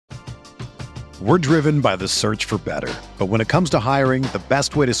We're driven by the search for better. But when it comes to hiring, the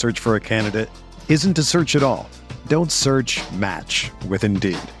best way to search for a candidate isn't to search at all. Don't search, match with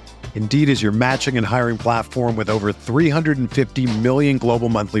Indeed. Indeed is your matching and hiring platform with over 350 million global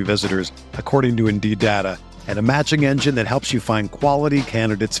monthly visitors, according to Indeed data, and a matching engine that helps you find quality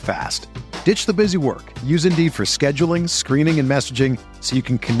candidates fast. Ditch the busy work. Use Indeed for scheduling, screening, and messaging so you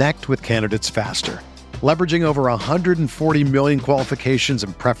can connect with candidates faster. Leveraging over 140 million qualifications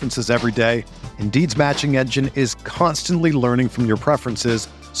and preferences every day, Indeed's matching engine is constantly learning from your preferences,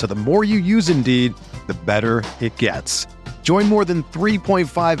 so the more you use Indeed, the better it gets. Join more than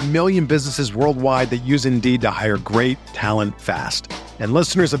 3.5 million businesses worldwide that use Indeed to hire great talent fast. And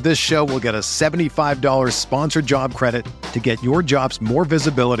listeners of this show will get a $75 sponsored job credit to get your jobs more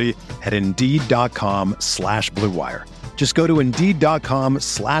visibility at Indeed.com/Blue Wire. Just go to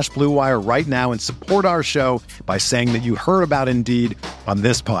Indeed.com/Blue Wire right now and support our show by saying that you heard about Indeed on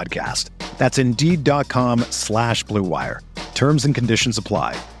this podcast. That's Indeed.com/Blue Wire. Terms and conditions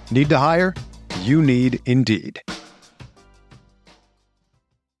apply. Need to hire? You need Indeed.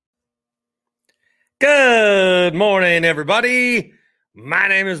 Good morning, everybody. My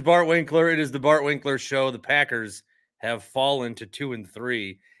name is Bart Winkler. It is the Bart Winkler Show. The Packers have fallen to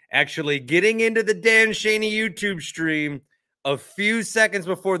 2-3. Actually getting into the Dan Shaney YouTube stream a few seconds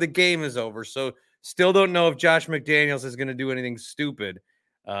before the game is over. So still don't know if Josh McDaniels is going to do anything stupid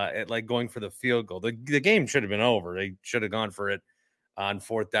at like going for the field goal. The game should have been over. They should have gone for it on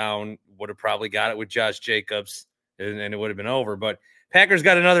fourth down. Would have probably got it with Josh Jacobs and it would have been over. But Packers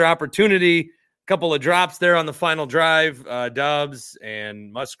got another opportunity. Couple of drops there on the final drive, Doubs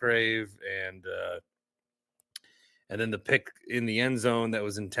and Musgrave, and then the pick in the end zone that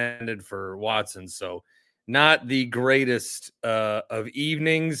was intended for Watson. So not the greatest of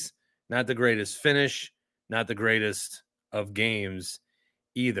evenings, not the greatest finish, not the greatest of games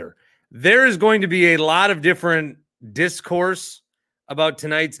either. There is going to be a lot of different discourse about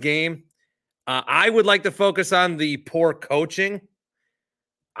tonight's game. I would like to focus on the poor coaching.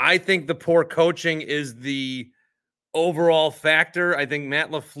 I think the poor coaching is the overall factor. I think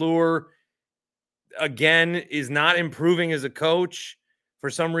Matt LaFleur, again, is not improving as a coach. For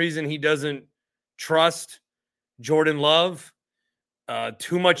some reason, he doesn't trust Jordan Love.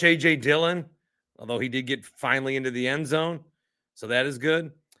 Too much A.J. Dillon, although he did get finally into the end zone. So that is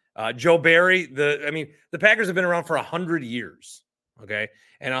good. Joe Barry, the Packers have been around for 100 years, okay?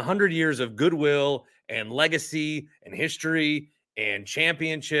 And 100 years of goodwill and legacy and history and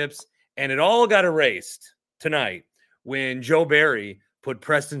championships, and it all got erased tonight when Joe Barry put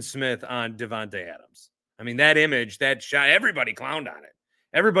Preston Smith on Devontae Adams. I mean, that image, that shot, everybody clowned on it.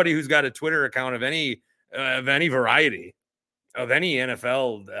 Everybody who's got a Twitter account of any variety, of any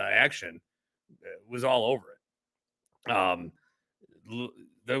NFL action, was all over it.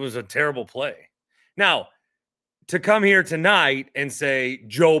 That was a terrible play. Now, to come here tonight and say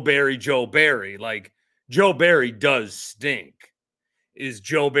Joe Barry, like Joe Barry does stink. Is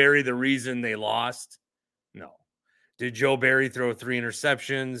Joe Barry the reason they lost? No. Did Joe Barry throw 3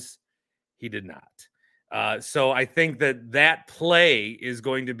 interceptions? He did not. So I think that play is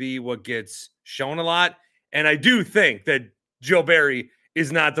going to be what gets shown a lot. And I do think that Joe Barry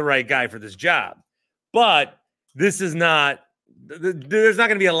is not the right guy for this job. But this is not – there's not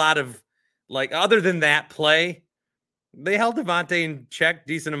going to be a lot of – like, other than that play, they held Devontae in check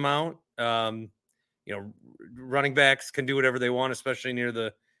decent amount. Running backs can do whatever they want, especially near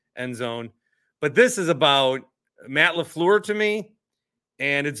the end zone. But this is about Matt LaFleur to me,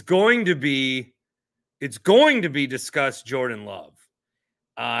 and it's going to be discussed Jordan Love.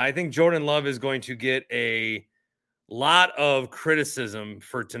 I think Jordan Love is going to get a lot of criticism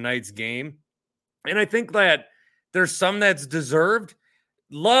for tonight's game, and I think that there's some that's deserved.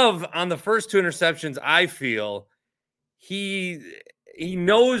 Love on the first 2 interceptions, I feel he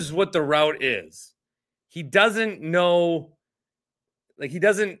knows what the route is. He doesn't know, I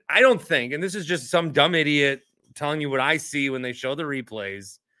don't think, and this is just some dumb idiot telling you what I see when they show the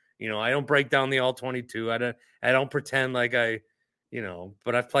replays. I don't break down the all 22. I don't pretend like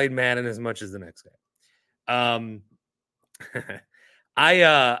but I've played Madden as much as the next guy.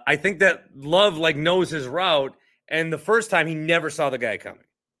 I think that Love knows his route, and the first time he never saw the guy coming.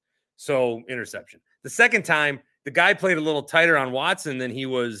 So interception. The second time, the guy played a little tighter on Watson than he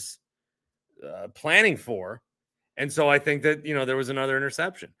was planning for. And so I think that, there was another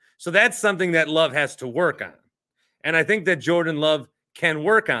interception. So that's something that Love has to work on. And I think that Jordan Love can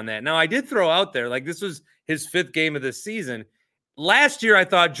work on that. Now, I did throw out there, this was his 5th game of the season. Last year, I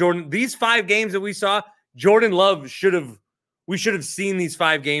thought these 5 games that we saw, Jordan Love we should have seen these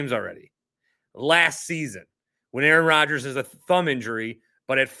 5 games already. Last season, when Aaron Rodgers has a thumb injury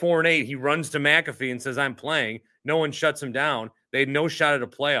But at 4-8, he runs to McAfee and says, I'm playing. No one shuts him down. They had no shot at the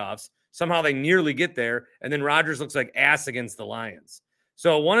playoffs. Somehow they nearly get there. And then Rodgers looks like ass against the Lions.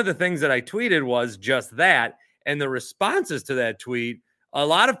 So one of the things that I tweeted was just that. And the responses to that tweet, a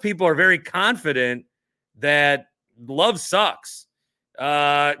lot of people are very confident that Love sucks.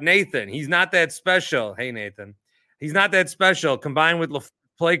 Nathan, he's not that special. Hey, Nathan, he's not that special. Combined with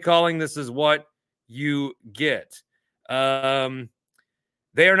play calling, this is what you get. They are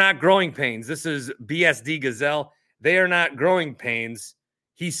not growing pains. This is BSD Gazelle. They are not growing pains.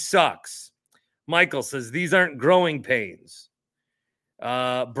 He sucks. Michael says, these aren't growing pains.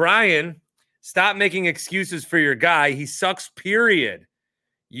 Brian, stop making excuses for your guy. He sucks, period.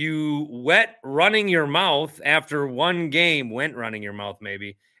 You went running your mouth after one game,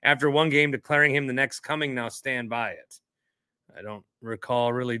 after one game declaring him the next coming. Now stand by it. I don't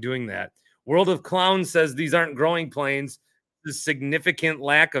recall really doing that. World of Clowns says these aren't growing pains. The significant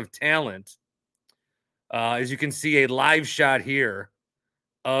lack of talent. As you can see, a live shot here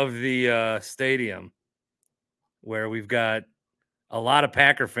of the stadium where we've got a lot of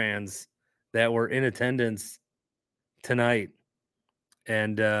Packer fans that were in attendance tonight.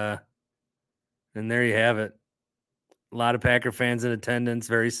 And there you have it. A lot of Packer fans in attendance.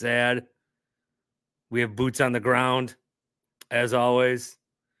 Very sad. We have boots on the ground, as always.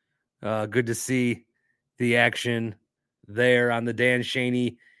 Good to see the action there on the Dan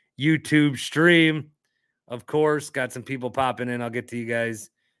Shaney YouTube stream. Of course, got some people popping in. I'll get to you guys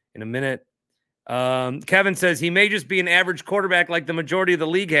in a minute. Kevin says he may just be an average quarterback like the majority of the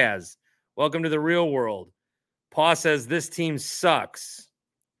league has. Welcome to the real world. Paul says this team sucks.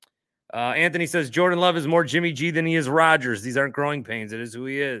 Anthony says Jordan Love is more Jimmy G than he is Rodgers. These aren't growing pains. It is who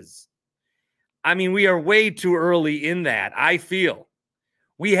he is. I mean, we are way too early in that, I feel.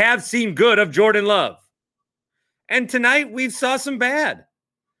 We have seen good of Jordan Love. And tonight we saw some bad.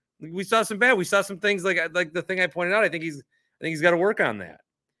 We saw some things like the thing I pointed out. I think he's got to work on that.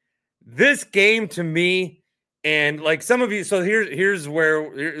 This game to me, and like some of you, so here's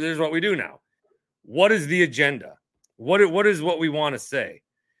what we do now. What is the agenda? What is what we want to say?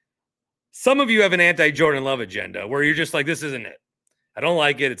 Some of you have an anti-Jordan Love agenda where you're just like, this isn't it. I don't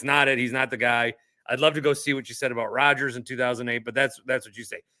like it. It's not it. He's not the guy. I'd love to go see what you said about Rodgers in 2008, but that's what you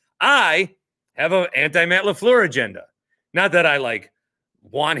say. I have an anti-Matt LaFleur agenda. Not that I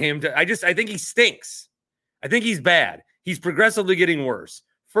want him to. I think he stinks. I think he's bad. He's progressively getting worse.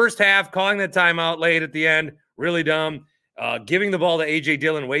 First half, calling that timeout late at the end, really dumb. Giving the ball to A.J.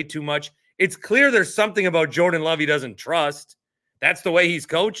 Dillon way too much. It's clear there's something about Jordan Love he doesn't trust. That's the way he's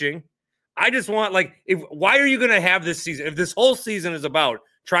coaching. I just want, why are you going to have this season? If this whole season is about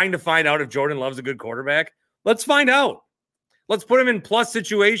trying to find out if Jordan Love's a good quarterback, let's find out. Let's put him in plus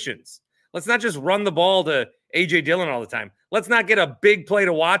situations. Let's not just run the ball to A.J. Dillon all the time. Let's not get a big play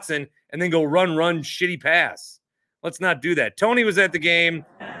to Watson and then go run, shitty pass. Let's not do that. Tony was at the game.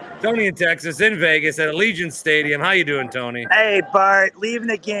 Tony in Texas, in Vegas, at Allegiant Stadium. How you doing, Tony? Hey, Bart. Leaving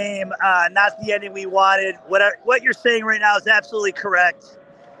the game, not the ending we wanted. What you're saying right now is absolutely correct.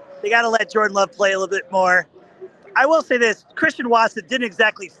 They got to let Jordan Love play a little bit more. I will say this. Christian Watson didn't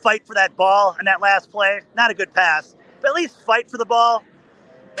exactly fight for that ball in that last play. Not a good pass, but at least fight for the ball.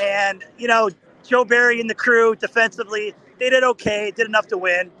 And, Joe Barry and the crew defensively, they did okay, did enough to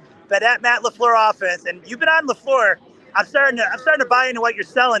win. But that Matt LaFleur offense, and you've been on LaFleur, I'm starting to buy into what you're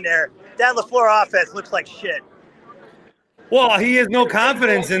selling there. That LaFleur offense looks like shit. Well, he has no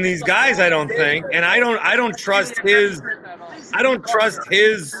confidence in these guys, I don't think, and I don't trust his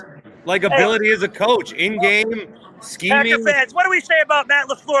ability as a coach in game scheming. Packer fans, what do we say about Matt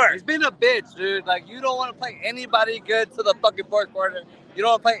LaFleur? He's been a bitch, dude. You don't want to play anybody good to the fucking fourth quarter. You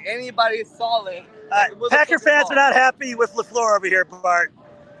don't want to play anybody solid. Packer fans are not happy with LaFleur over here, Bart.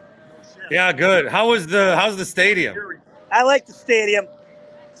 Yeah, good. How's the stadium? I like the stadium.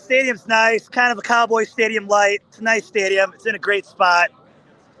 Stadium's nice, kind of a Cowboy Stadium light. It's a nice stadium. It's in a great spot.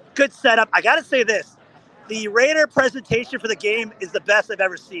 Good setup. I got to say this. The Raider presentation for the game is the best I've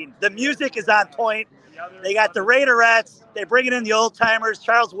ever seen. The music is on point. They got the Raiderettes. They're bringing in the old timers.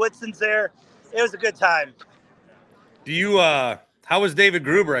 Charles Woodson's there. It was a good time. How was David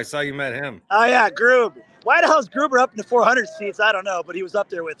Gruber? I saw you met him. Oh, yeah, Grub. Why the hell's Gruber up in the 400 seats? I don't know, but he was up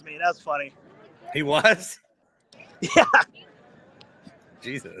there with me. That was funny. He was? Yeah.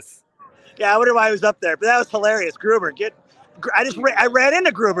 Jesus. Yeah, I wonder why he was up there, but that was hilarious. Gruber, I ran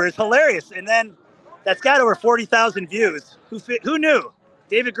into Gruber. It's hilarious, and then that's got over 40,000 views. Who knew?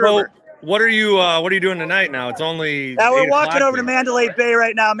 David Gruber. Well, what are you doing tonight? Now it's only. We're walking over to Mandalay Bay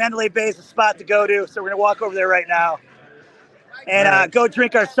right now. Mandalay Bay is the spot to go to, so we're gonna walk over there right now and go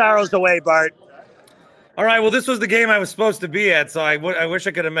drink our sorrows away, Bart. All right. Well, this was the game I was supposed to be at, so I wish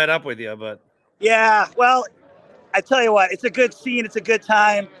I could have met up with you, but. Yeah, well, I tell you what, it's a good scene. It's a good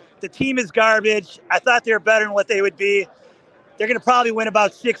time. The team is garbage. I thought they were better than what they would be. They're going to probably win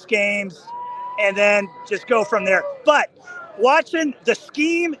about 6 games and then just go from there. But watching the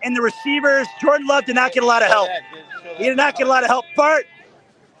scheme and the receivers, Jordan Love did not get a lot of help. He did not get a lot of help. Bart,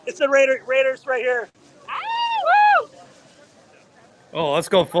 it's the Raiders right here. Oh, let's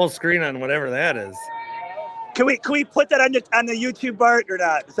go full screen on whatever that is. Can we put that on the YouTube, Bart, or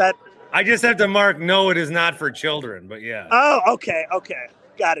not? Is that? I just have to mark no, it is not for children, but yeah. Oh, okay.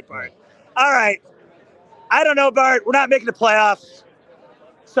 Got it, Bart. All right. I don't know, Bart. We're not making the playoffs.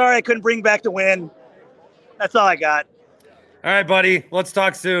 Sorry I couldn't bring back the win. That's all I got. All right, buddy. Let's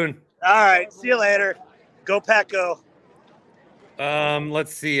talk soon. All right. See you later. Go Pack, go.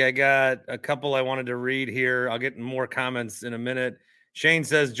 Let's see. I got a couple I wanted to read here. I'll get more comments in a minute. Shane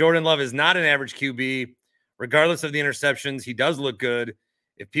says Jordan Love is not an average QB. Regardless of the interceptions, he does look good.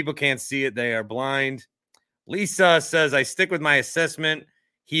 If people can't see it, they are blind. Lisa says, I stick with my assessment.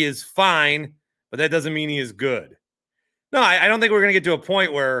 He is fine, but that doesn't mean he is good. No, I don't think we're going to get to a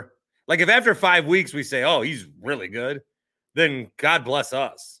point where, like, if after 5 weeks we say, oh, he's really good, then God bless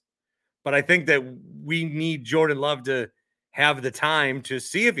us. But I think that we need Jordan Love to have the time to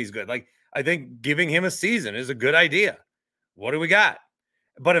see if he's good. Like, I think giving him a season is a good idea. What do we got?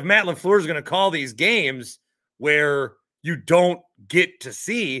 But if Matt LaFleur is going to call these games where you don't get to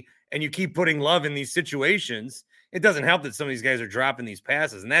see and you keep putting Love in these situations, it doesn't help that some of these guys are dropping these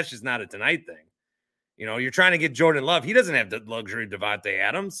passes, and that's just not a tonight thing. You know, you're trying to get Jordan Love. He doesn't have the luxury of Devontae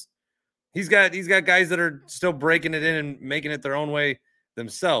Adams. He's got guys that are still breaking it in and making it their own way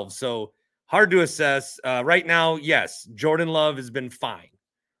themselves. So hard to assess. Right now, yes, Jordan Love has been fine.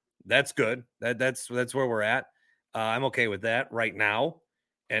 That's good. That's where we're at. I'm okay with that right now.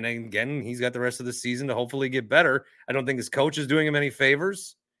 And again, he's got the rest of the season to hopefully get better. I don't think his coach is doing him any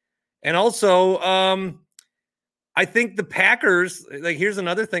favors. And also, I think the Packers, like, here's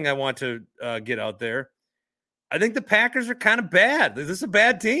another thing I want to get out there. I think the Packers are kind of bad. This is a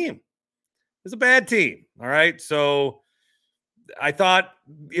bad team. It's a bad team. All right. So I thought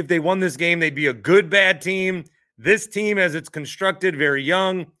if they won this game, they'd be a good, bad team. This team, as it's constructed, very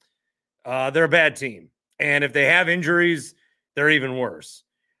young, they're a bad team. And if they have injuries, they're even worse.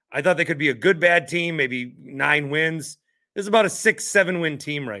 I thought they could be a good, bad team, maybe 9 wins. This is about a 6-7 win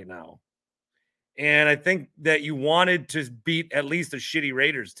team right now. And I think that you wanted to beat at least a shitty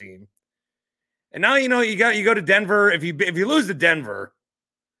Raiders team. And now, you know, you go to Denver. If you lose to Denver,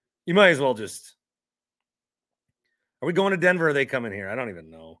 you might as well just. Are we going to Denver or are they coming here? I don't even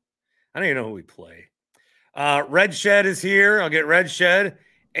know. I don't even know who we play. Red Shed is here. I'll get Red Shed.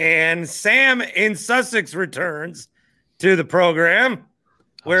 And Sam in Sussex returns to the program.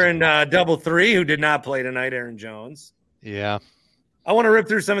 We're in double three, who did not play tonight, Aaron Jones. Yeah. I want to rip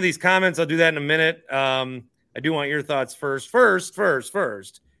through some of these comments. I'll do that in a minute. I do want your thoughts first. First,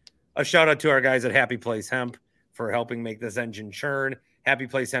 a shout out to our guys at Happy Place Hemp for helping make this engine churn.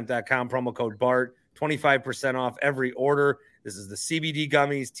 HappyPlaceHemp.com, promo code BART, 25% off every order. This is the CBD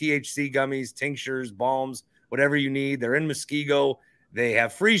gummies, THC gummies, tinctures, balms, whatever you need. They're in Muskego. They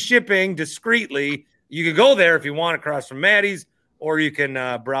have free shipping discreetly. You can go there if you want across from Maddie's, or you can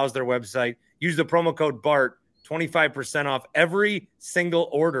browse their website. Use the promo code BART, 25% off every single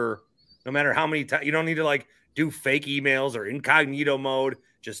order, no matter how many times. You don't need to do fake emails or incognito mode.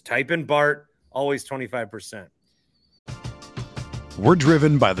 Just type in BART, always 25%. We're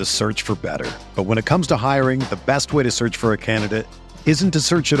driven by the search for better. But when it comes to hiring, the best way to search for a candidate isn't to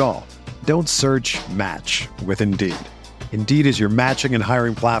search at all. Don't search, match with Indeed. Indeed is your matching and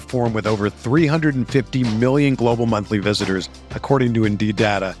hiring platform with over 350 million global monthly visitors, according to Indeed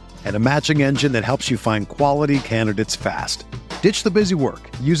data, and a matching engine that helps you find quality candidates fast. Ditch the busy work.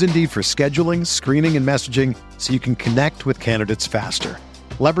 Use Indeed for scheduling, screening, and messaging so you can connect with candidates faster.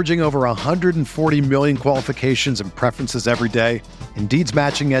 Leveraging over 140 million qualifications and preferences every day, Indeed's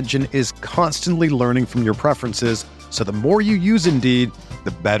matching engine is constantly learning from your preferences, so the more you use Indeed,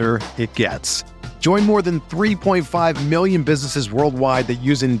 the better it gets. Join more than 3.5 million businesses worldwide that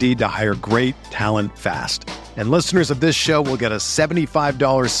use Indeed to hire great talent fast. And listeners of this show will get a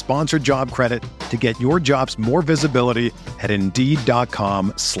 $75 sponsored job credit to get your jobs more visibility at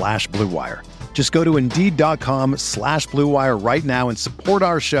Indeed.com/Blue Wire. Just go to Indeed.com/Blue Wire right now and support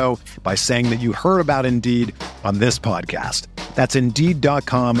our show by saying that you heard about Indeed on this podcast. That's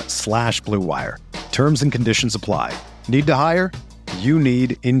Indeed.com/Blue Wire. Terms and conditions apply. Need to hire? You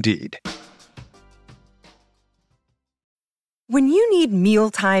need Indeed. When you need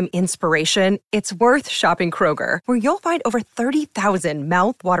mealtime inspiration, it's worth shopping Kroger, where you'll find over 30,000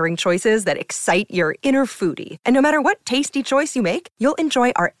 mouth-watering choices that excite your inner foodie. And no matter what tasty choice you make, you'll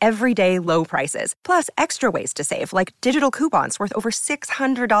enjoy our everyday low prices, plus extra ways to save, like digital coupons worth over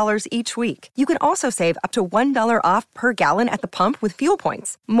 $600 each week. You can also save up to $1 off per gallon at the pump with fuel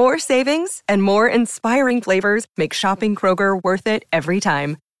points. More savings and more inspiring flavors make shopping Kroger worth it every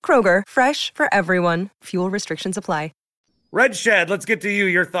time. Kroger, fresh for everyone. Fuel restrictions apply. Red Shed, let's get to you.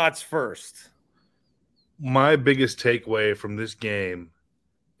 Your thoughts first. My biggest takeaway from this game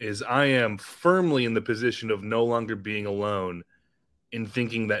is I am firmly in the position of no longer being alone in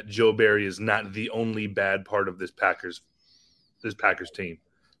thinking that Joe Barry is not the only bad part of this Packers team.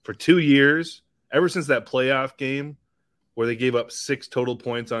 For 2 years, ever since that playoff game where they gave up 6 total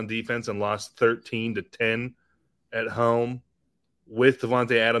points on defense and lost 13-10 at home with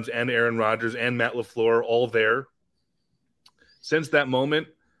Davante Adams and Aaron Rodgers and Matt LaFleur all there. Since that moment,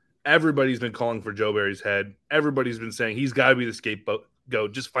 everybody's been calling for Joe Barry's head. Everybody's been saying he's got to be the scapegoat.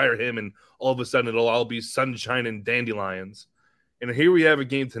 Just fire him, and all of a sudden it'll all be sunshine and dandelions. And here we have a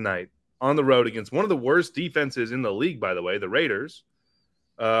game tonight on the road against one of the worst defenses in the league, by the way, the Raiders.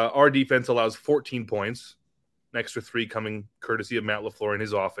 Our defense allows 14 points, an extra 3 coming courtesy of Matt LaFleur and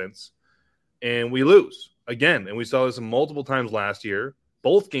his offense. And we lose again. And we saw this multiple times last year.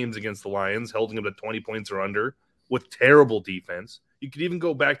 Both games against the Lions, holding them to 20 points or under, with terrible defense. You could even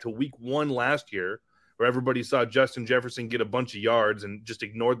go back to week 1 last year where everybody saw Justin Jefferson get a bunch of yards and just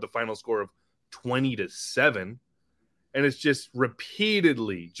ignored the final score of 20-7. And it's just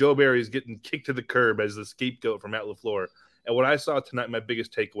repeatedly Joe Barry is getting kicked to the curb as the scapegoat for Matt LaFleur. And what I saw tonight, my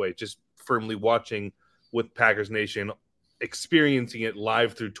biggest takeaway, just firmly watching with Packers Nation, experiencing it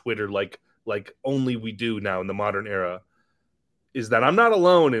live through Twitter like only we do now in the modern era, is that I'm not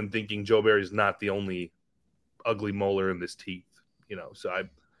alone in thinking Joe Barry is not the only ugly molar in this teeth, so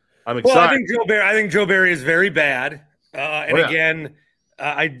I'm excited. Well, I think Joe Barry is very bad. Again,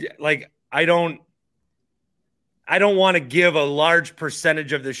 I don't want to give a large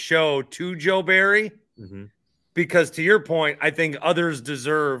percentage of the show to Joe Barry because, to your point, I think others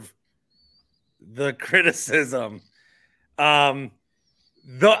deserve the criticism. If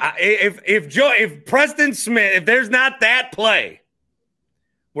Preston Smith, if there's not that play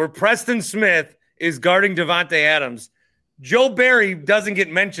where Preston Smith is guarding Davante Adams, Joe Barry doesn't get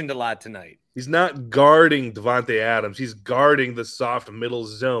mentioned a lot tonight. He's not guarding Davante Adams. He's guarding the soft middle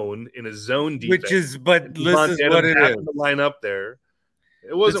zone in a zone defense. This is what it is. To line up there.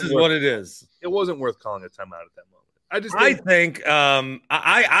 It wasn't what it is. It wasn't worth calling a timeout at that moment.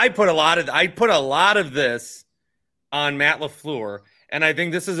 I put a lot of this on Matt LaFleur, and I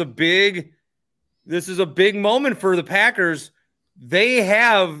think this is a big moment for the Packers. They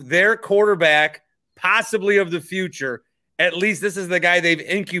have their quarterback, possibly of the future. At least this is the guy they've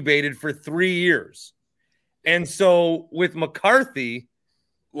incubated for 3 years. And so with McCarthy,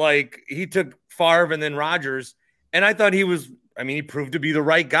 he took Favre and then Rodgers, and I thought he proved to be the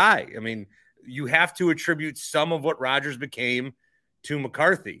right guy. I mean, you have to attribute some of what Rodgers became to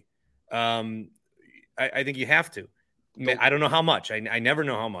McCarthy. I think you have to. I don't know how much. I never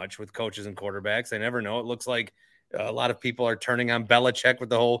know how much with coaches and quarterbacks. I never know. It looks like a lot of people are turning on Belichick with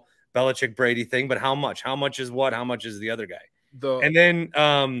the whole Belichick-Brady thing, but how much? How much is what? How much is the other guy? And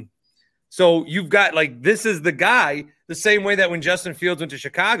then, so you've got this is the guy, the same way that when Justin Fields went to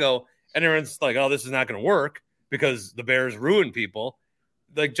Chicago and everyone's like, oh, this is not going to work because the Bears ruined people.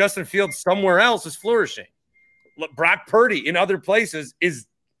 Justin Fields somewhere else is flourishing. Brock Purdy in other places is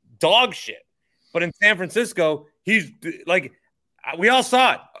dog shit. But in San Francisco, he's we all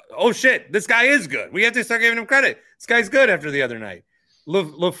saw it. Oh, shit, this guy is good. We have to start giving him credit. This guy's good after the other night.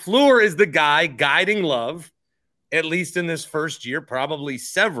 LaFleur is the guy guiding Love, at least in this first year, probably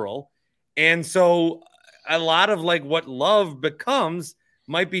several. And so a lot of what Love becomes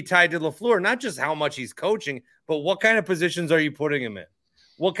might be tied to LaFleur, not just how much he's coaching, but what kind of positions are you putting him in?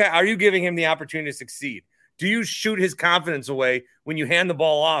 Are you giving him the opportunity to succeed? Do you shoot his confidence away when you hand the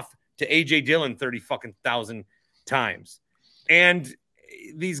ball off to A.J. Dillon 30,000 times? And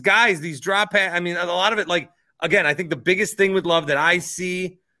these guys, these drop pass, a lot of it, again, I think the biggest thing with Love that I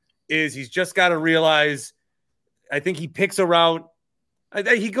see is he's just got to realize, I think he picks a route.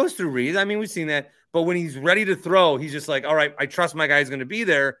 He goes through reads. We've seen that. But when he's ready to throw, he's just all right, I trust my guy's going to be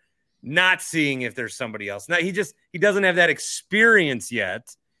there, not seeing if there's somebody else. Now, he doesn't have that experience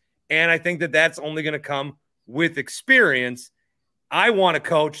yet. And I think that that's only going to come with experience. I want a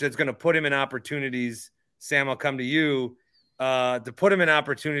coach that's going to put him in opportunities. Sam, I'll come to you, to put him in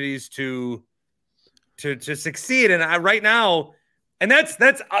opportunities to succeed. And right now, and that's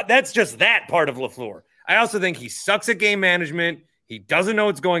just that part of LaFleur. I also think he sucks at game management. He doesn't know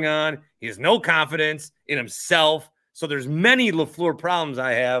what's going on. He has no confidence in himself. So there's many LaFleur problems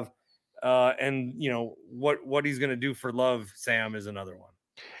I have. And what he's going to do for Love, Sam, is another one.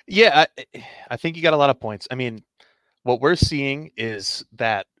 Yeah, I think you got a lot of points. I mean, what we're seeing is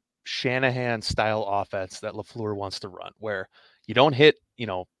that Shanahan style offense that LaFleur wants to run, where you don't hit,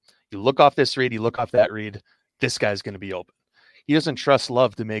 you look off this read, you look off that read, this guy's going to be open. He doesn't trust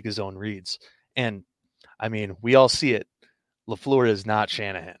Love to make his own reads. And I mean, we all see it. LaFleur is not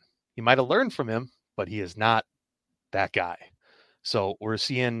Shanahan. He might have learned from him, but he is not that guy. So we're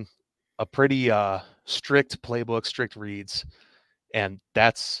seeing a pretty strict playbook, strict reads. And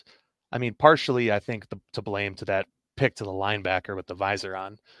that's, I mean, partially, I think, to blame to that pick to the linebacker with the visor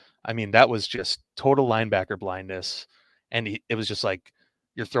on. I mean, that was just total linebacker blindness. And it was just like,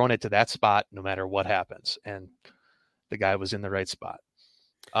 you're throwing it to that spot no matter what happens. And the guy was in the right spot.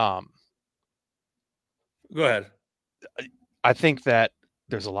 Go ahead. I think that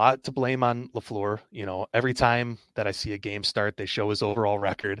there's a lot to blame on LaFleur. Every time that I see a game start, they show his overall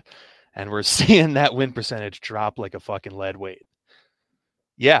record, and we're seeing that win percentage drop like a fucking lead weight.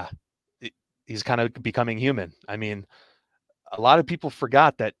 Yeah, he's kind of becoming human. I mean, a lot of people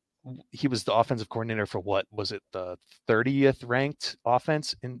forgot that he was the offensive coordinator for what was it, the 30th ranked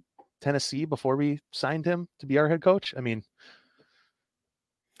offense in Tennessee before we signed him to be our head coach. I mean,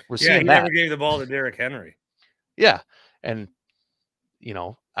 we're seeing he that. never gave the ball to Derrick Henry. Yeah, and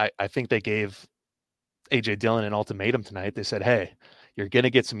I think they gave AJ Dillon an ultimatum tonight. They said, "Hey, you're going to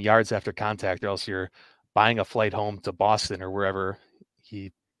get some yards after contact, or else you're buying a flight home to Boston or wherever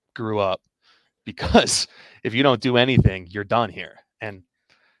he grew up, because if you don't do anything, you're done here." And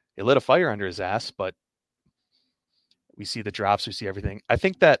it lit a fire under his ass, but we see the drops, we see everything. I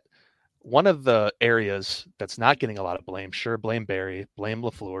think that one of the areas that's not getting a lot of blame, sure, blame Barry, blame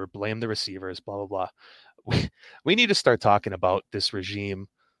LaFleur, blame the receivers, blah, blah, blah. We need to start talking about this regime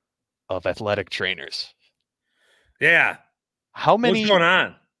of athletic trainers. Yeah. How many? What's going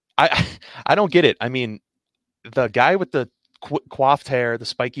on? I don't get it. I mean, the guy with the coiffed hair, the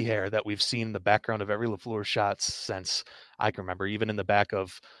spiky hair that we've seen in the background of every LaFleur shot since I can remember, even in the back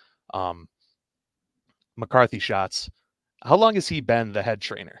of McCarthy shots. How long has he been the head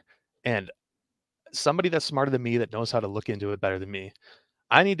trainer? And somebody that's smarter than me, that knows how to look into it better than me,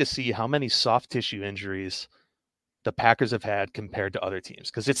 I need to see how many soft tissue injuries the Packers have had compared to other teams,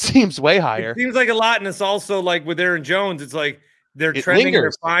 because it seems way higher. It seems like a lot, and it's also like with Aaron Jones, it's like they're trending,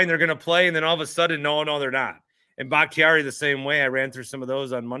 they're fine, they're going to play, and then all of a sudden, no, they're not. And Bakhtiari the same way. I ran through some of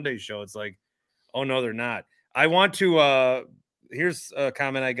those on Monday's show. It's like, oh, no, they're not. I want to here's a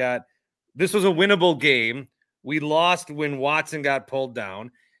comment I got. This was a winnable game. We lost when Watson got pulled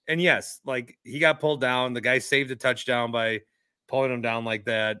down. And yes, like he got pulled down. The guy saved a touchdown by pulling him down like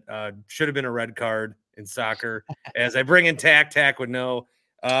that. Should have been a red card in soccer. As I bring in Tack would know.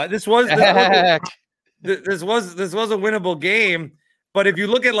 This was a winnable game. But if you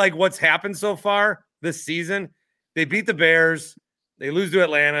look at like what's happened so far this season, they beat the Bears. They lose to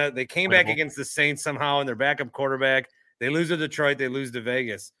Atlanta. They came back against the Saints somehow, and their backup quarterback. They lose to Detroit. They lose to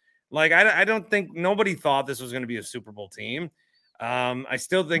Vegas. Like, I don't think nobody thought this was going to be a Super Bowl team. I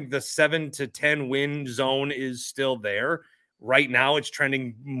still think the 7 to 10 win zone is still there. Right now, it's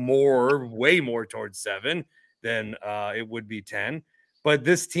trending way more towards 7 than it would be 10. But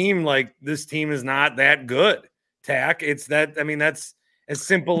this team is not that good, Tack. It's that, I mean, that's as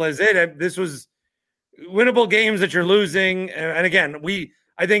simple as it. This was winnable games that you're losing. And again,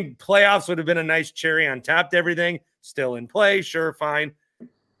 I think playoffs would have been a nice cherry on top to everything. Still in play, sure, fine.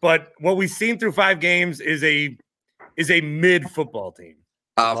 But what we've seen through 5 games is a mid football team.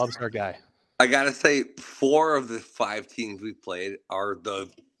 Loves our guy. I gotta say, 4 of the 5 teams we played are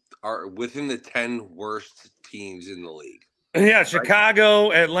within the 10 worst teams in the league. Yeah, right?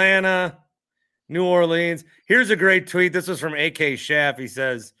 Chicago, Atlanta, New Orleans. Here's a great tweet. This was from AK Schaff. He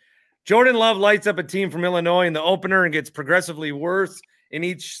says, Jordan Love lights up a team from Illinois in the opener and gets progressively worse in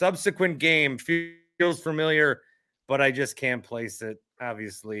each subsequent game. Feels familiar, but I just can't place it.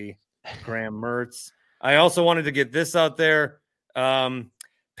 Obviously, Graham Mertz. I also wanted to get this out there.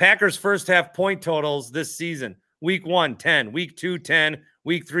 Packers first half point totals this season. Week 1, 10. Week 2, 10.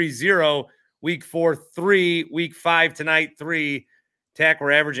 Week 3, 0. Week 4, 3. Week 5 tonight, 3. Tack,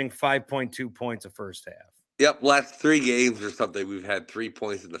 we're averaging 5.2 points a first half. Yep, last 3 games or something, we've had 3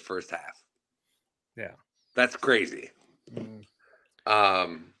 points in the first half. Yeah. That's crazy.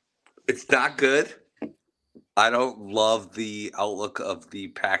 It's not good. I don't love the outlook of the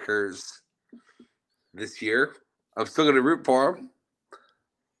Packers this year. I'm still going to root for them.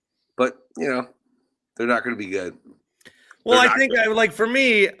 But, they're not going to be good. Well, I think like for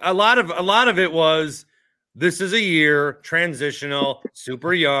me, a lot of it was this is a year, transitional,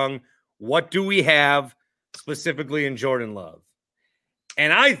 super young. What do we have specifically in Jordan Love?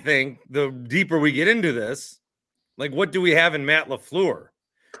 And I think the deeper we get into this, like, what do we have in Matt LaFleur?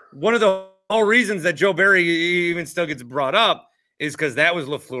 One of the whole reasons that Joe Barry even still gets brought up is because that was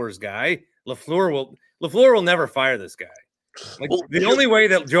LaFleur's guy. LaFleur will never fire this guy. Like, the only way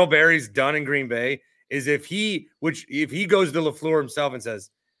that Joe Barry's done in Green Bay is if he goes to LaFleur himself and says,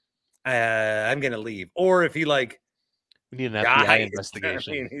 I'm going to leave. Or if he we need an dies. FBI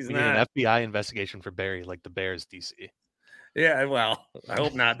investigation. I mean, we need an FBI investigation for Barry, like the Bears DC. Yeah, well, I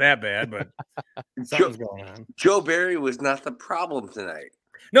hope not that bad, but something's going on. Joe Barry was not the problem tonight.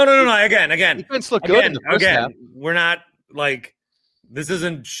 No. Again. Defense looked good in the first half. We're not like, this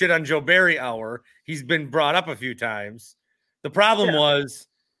isn't shit on Joe Barry hour. He's been brought up a few times. The problem was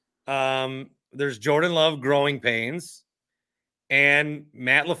there's Jordan Love growing pains, and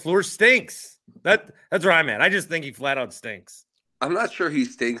Matt LaFleur stinks. That's where I'm at. I just think he flat out stinks. I'm not sure he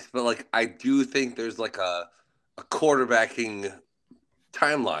stinks, but like I do think there's like a quarterbacking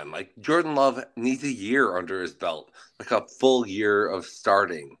timeline. Like Jordan Love needs a year under his belt, like a full year of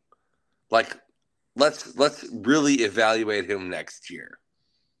starting. Like let's really evaluate him next year,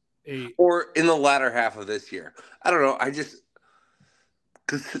 or in the latter half of this year. I don't know.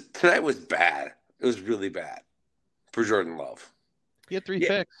 Because tonight was bad. It was really bad for Jordan Love. He had 3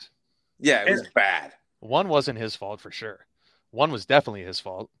 picks. Yeah, it was bad. One wasn't his fault for sure. One was definitely his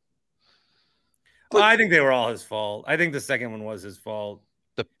fault. Well, I think they were all his fault. I think the second one was his fault.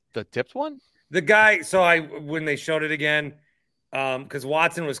 The tipped one? The guy, when they showed it again, because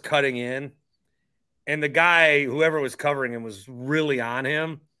Watson was cutting in, and the guy, whoever was covering him, was really on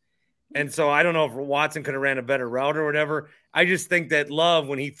him. And so I don't know if Watson could have ran a better route or whatever. I just think that Love,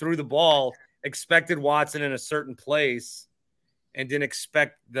 when he threw the ball, expected Watson in a certain place and didn't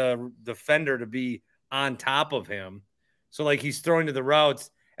expect the defender to be on top of him. So, like, he's throwing to the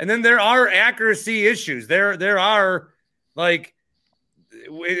routes. And then there are accuracy issues. There are, like,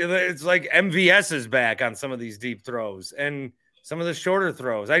 it's like MVS is back on some of these deep throws and some of the shorter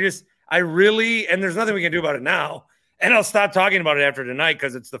throws. And there's nothing we can do about it now. And I'll stop talking about it after tonight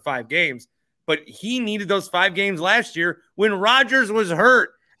because it's the 5 games. But he needed those 5 games last year when Rodgers was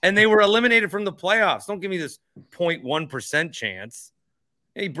hurt and they were eliminated from the playoffs. Don't give me this 0.1% chance.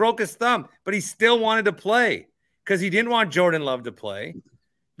 He broke his thumb, but he still wanted to play because he didn't want Jordan Love to play,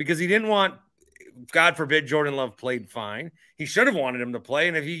 because he didn't want, God forbid, Jordan Love played fine. He should have wanted him to play.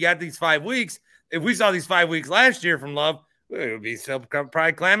 And if he got these 5 weeks, if we saw these 5 weeks last year from Love, it would be still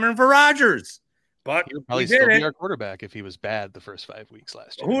probably clamoring for Rodgers. But he would probably still be our quarterback if he was bad the first 5 weeks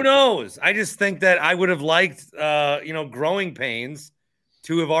last year. Who knows? I just think that I would have liked, growing pains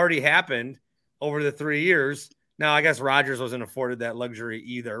to have already happened over the 3 years. Now, I guess Rodgers wasn't afforded that luxury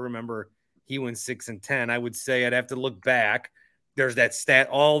either. Remember, he went 6-10. I would say I'd have to look back. There's that stat.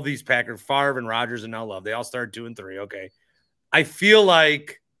 All these Packers, Favre and Rodgers and now Love, they all started 2-3. Okay, I feel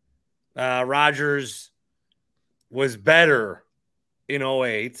like Rodgers was better in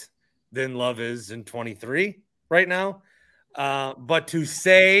 08 than Love is in 23 right now. But to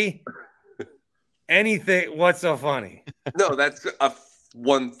say anything, what's so funny? No, that's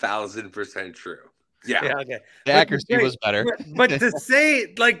 1,000% true. Yeah. Okay. The accuracy was better. But to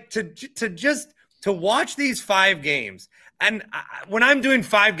say, like, to watch these 5 games, and when I'm doing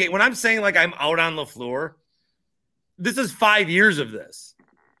 5 games, when I'm saying like I'm out on LaFleur, this is 5 years of this.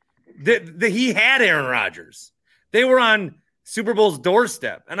 He had Aaron Rodgers. They were on Super Bowl's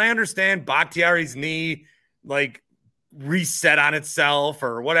doorstep. And I understand Bakhtiari's knee, like, reset on itself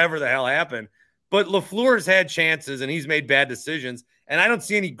or whatever the hell happened. But LaFleur's had chances and he's made bad decisions. And I don't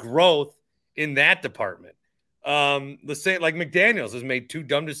see any growth in that department. Let's say, like, McDaniels has made 2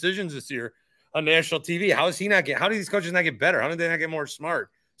 dumb decisions this year on national TV. How do these coaches not get better? How did they not get more smart?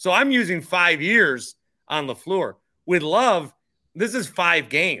 So I'm using 5 years on LaFleur. With Love, this is 5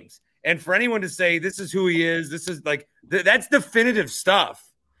 games. And for anyone to say this is who he is, this is like, that's definitive stuff.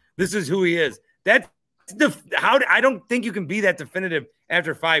 This is who he is. I don't think you can be that definitive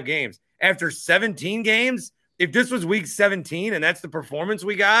after 5 games. After 17 games, if this was week 17 and that's the performance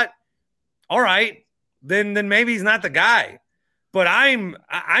we got, all right, then maybe he's not the guy. But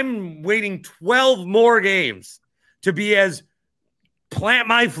I'm waiting 12 more games to be as plant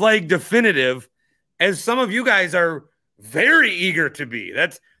my flag definitive as some of you guys are very eager to be.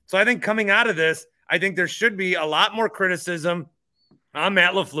 So I think coming out of this, I think there should be a lot more criticism on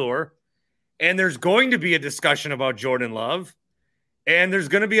Matt LaFleur, and there's going to be a discussion about Jordan Love, and there's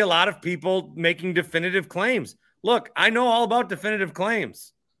going to be a lot of people making definitive claims. Look, I know all about definitive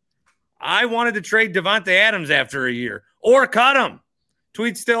claims. I wanted to trade Devontae Adams after a year or cut him.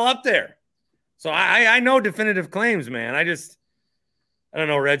 Tweet's still up there. So I know definitive claims, man. I don't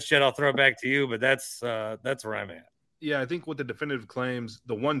know, Red Shed. I'll throw it back to you, but that's where I'm at. Yeah, I think with the definitive claims,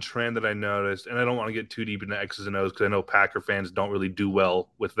 the one trend that I noticed, and I don't want to get too deep into X's and O's because I know Packer fans don't really do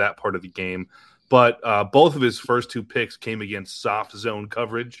well with that part of the game, but both of his first two picks came against soft zone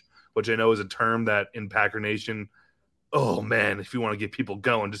coverage, which I know is a term that in Packer Nation, oh man, if you want to get people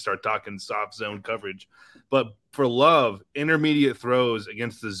going, just start talking soft zone coverage. But for Love, intermediate throws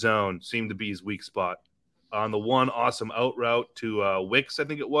against the zone seemed to be his weak spot. On the one awesome out route to Wicks, I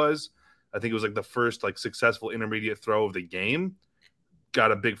think it was like the first like successful intermediate throw of the game.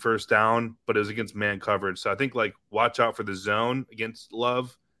 Got a big first down, but it was against man coverage. So I think like watch out for the zone against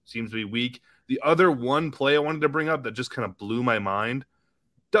Love. Seems to be weak. The other one play I wanted to bring up that just kind of blew my mind.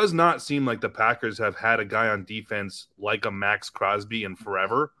 Does not seem like the Packers have had a guy on defense like a Max Crosby in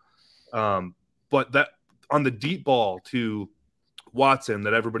forever. But that on the deep ball to Watson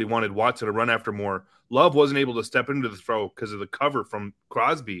that everybody wanted Watson to run after more, Love wasn't able to step into the throw because of the cover from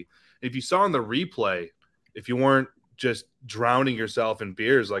Crosby. If you saw in the replay, if you weren't just drowning yourself in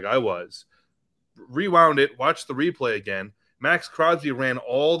beers like I was, rewound it, watch the replay again. Max Crosby ran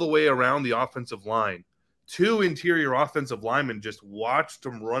all the way around the offensive line. Two interior offensive linemen just watched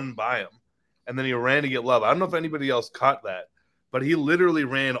him run by him, and then he ran to get Love. I don't know if anybody else caught that, but he literally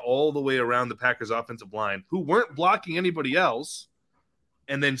ran all the way around the Packers offensive line, who weren't blocking anybody else,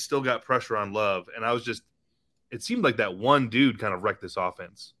 and then still got pressure on Love. And I was just – it seemed like that one dude kind of wrecked this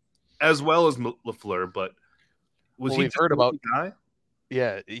offense, as well as LaFleur, but was he heard about the guy?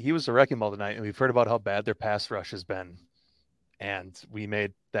 Yeah, he was the wrecking ball tonight, and we've heard about how bad their pass rush has been, and we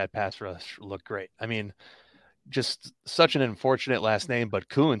made that pass rush look great. I mean, just such an unfortunate last name, but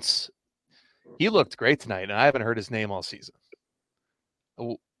Kuntz, he looked great tonight, and I haven't heard his name all season.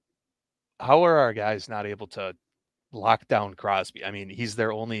 How are our guys not able to lock down Crosby? I mean, he's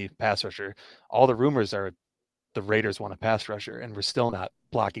their only pass rusher. All the rumors are the Raiders want a pass rusher, and we're still not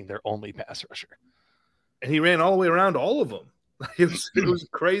blocking their only pass rusher. And he ran all the way around all of them. It was a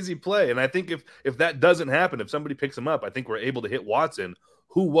crazy play. And I think if that doesn't happen, if somebody picks him up, I think we're able to hit Watson,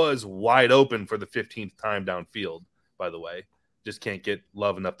 who was wide open for the 15th time downfield, by the way. Just can't get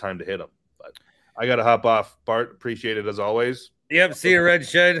Love enough time to hit him. But I got to hop off. Bart, appreciate it as always. Yep, see you, Red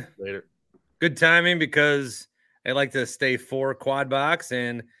Shed. Later. Good timing because I like to stay 4 quad box,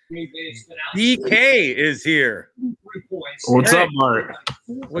 and DK is here. What's up, Bart?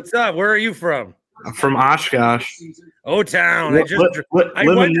 What's up? Where are you from? I'm from Oshkosh. O-Town.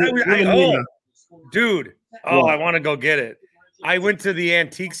 Dude. Oh, I want to go get it. I went to the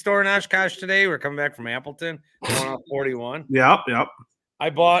antique store in Oshkosh today. We're coming back from Appleton, going on 41. Yep. I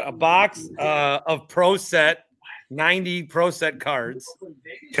bought a box of Pro Set, 90 Pro Set cards.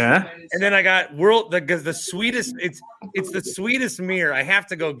 Okay. And then I got the sweetest. It's the sweetest mirror. I have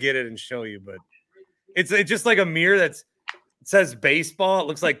to go get it and show you, but it's just like a mirror it says baseball. It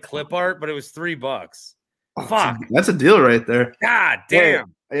looks like clip art, but it was $3. Oh, Fuck. That's a deal right there. God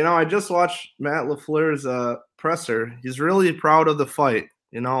damn. Hey, I just watched Matt LaFleur's presser. He's really proud of the fight,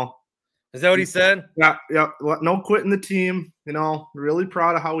 Is that what he said? Yeah. No quitting the team, really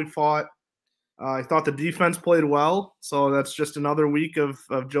proud of how we fought. I thought the defense played well, so that's just another week of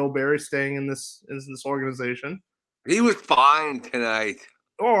Joe Barry staying in this organization. He was fine tonight.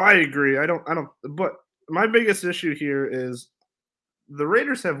 Oh, I agree. I don't but my biggest issue here is the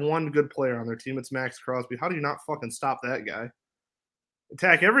Raiders have one good player on their team. It's Max Crosby. How do you not fucking stop that guy?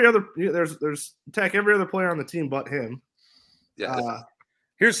 Attack every other attack every other player on the team but him. Yeah.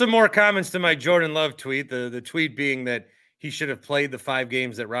 Here's some more comments to my Jordan Love tweet. The tweet being that he should have played the 5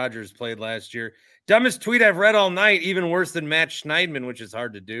 games that Rodgers played last year. Dumbest tweet I've read all night, even worse than Matt Schneidman, which is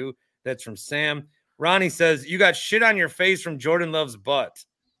hard to do. That's from Sam. Ronnie says, you got shit on your face from Jordan Love's butt.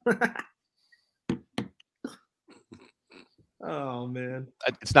 Oh, man.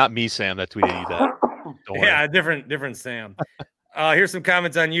 It's not me, Sam, that tweeted you that. Yeah, different Sam. Here's some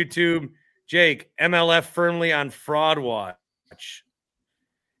comments on YouTube. Jake, MLF firmly on fraud watch.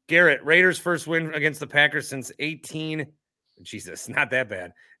 Garrett, Raiders first win against the Packers since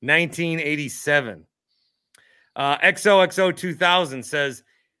 1987. XOXO 2000 says,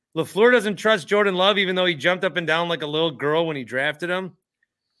 LaFleur doesn't trust Jordan Love, even though he jumped up and down like a little girl when he drafted him.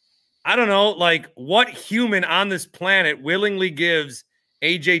 I don't know, what human on this planet willingly gives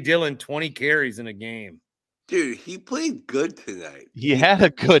A.J. Dillon 20 carries in a game? Dude, he played good tonight. He had a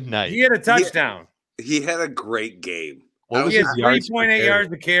good night. He had a touchdown. He had a great game. He had 3.8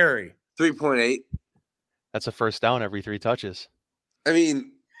 yards to carry. 3.8. That's a first down every 3 touches. I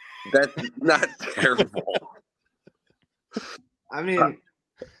mean, that's not terrible. I mean,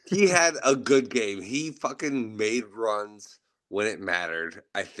 he had a good game. He fucking made runs when it mattered,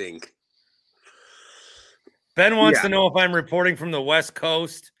 I think. Ben wants to know if I'm reporting from the West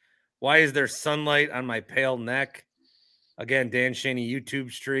Coast. Why is there sunlight on my pale neck? Again, Dan Shaney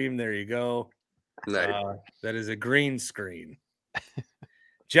YouTube stream. There you go. Nice. That is a green screen.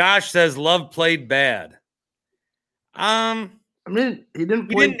 Josh says Love played bad. I mean, he didn't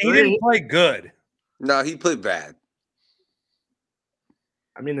He play didn't play good. No, he played bad.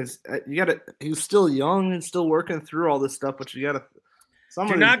 I mean, he's still young and still working through all this stuff, but you gotta.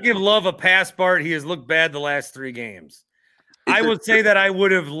 Do not give Love a pass, Bart. He has looked bad the last 3 games. I would say that I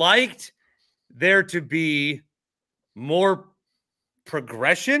would have liked there to be more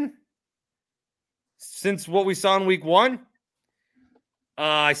progression since what we saw in week 1.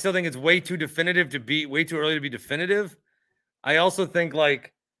 I still think it's way too early to be definitive. I also think,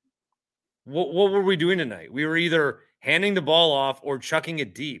 like, what were we doing tonight? We were either handing the ball off or chucking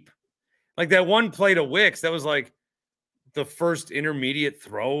it deep. Like that one play to Wicks, that was like the first intermediate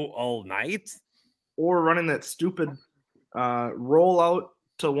throw all night. Or running that stupid roll out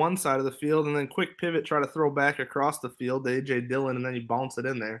to one side of the field and then quick pivot, try to throw back across the field to A.J. Dillon, and then you bounce it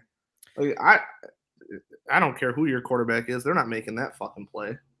in there. Like, I don't care who your quarterback is. They're not making that fucking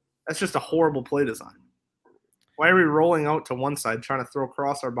play. That's just a horrible play design. Why are we rolling out to one side, trying to throw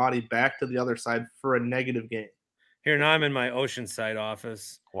across our body back to the other side for a negative gain? Here, now I'm in my Oceanside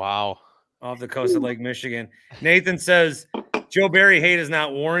office. Wow. Off the coast of Lake Michigan. Nathan says, Joe Barry hate is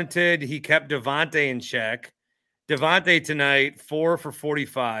not warranted. He kept Devontae in check. Devontae tonight, 4 for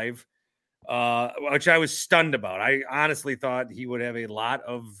 45, which I was stunned about. I honestly thought he would have a lot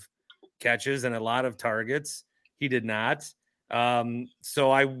of catches and a lot of targets. He did not.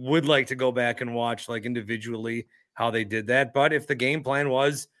 So I would like to go back and watch, like, individually how they did that. But if the game plan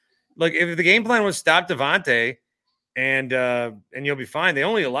was stop Devontae and you'll be fine. They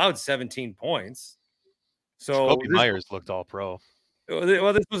only allowed 17 points. So Kobe Myers looked all pro.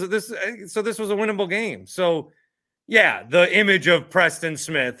 Well, this was a winnable game. So yeah, the image of Preston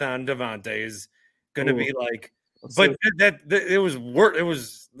Smith on Devontae is going to be like, but it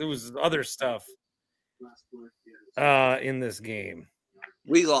was other stuff in this game.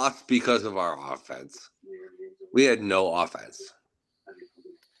 We lost because of our offense. We had no offense.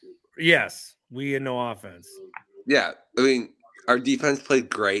 Yes, we had no offense. Yeah, I mean, our defense played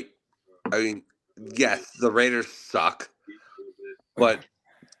great. I mean, yes, the Raiders suck, but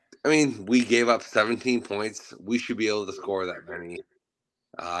I mean, we gave up 17 points. We should be able to score that many.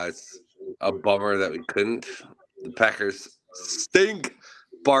 It's a bummer that we couldn't. The Packers stink.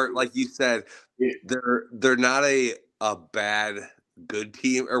 Bart, like you said, they're not a bad good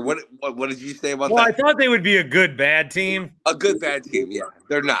team. Or what did you say about that? Well, I thought they would be a good bad team. A good bad team, yeah.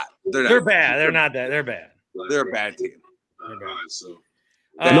 They're not. They're bad. They're not that. They're bad. They're a bad team.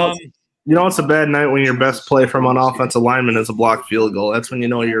 You know it's a bad night when your best play from an offensive lineman is a blocked field goal. That's when you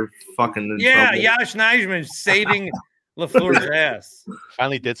know you're fucking in trouble. Yash Nijman saving LaFleur's ass.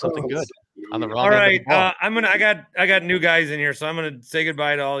 Finally did something good on the wrong. All right, I got new guys in here, so I'm gonna say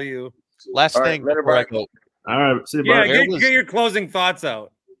goodbye to all you. Last thing before I go. All right, see you, yeah, get your closing thoughts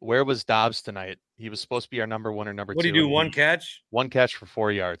out. Where was Dobbs tonight? He was supposed to be our number 1 or number 2. What do you do? One catch? One catch for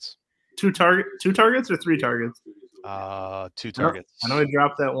 4 yards. 2 targets or 3 targets? 2 targets. I know he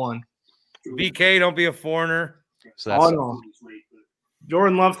dropped that one. BK, don't be a foreigner. So that's no.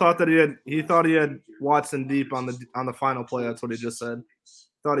 Jordan Love thought that he had Watson deep on the final play. That's what he just said.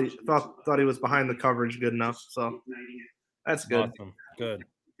 Thought he was behind the coverage good enough. So that's good. Awesome. Good.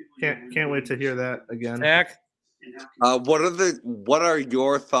 Can't wait to hear that again. Zach? What are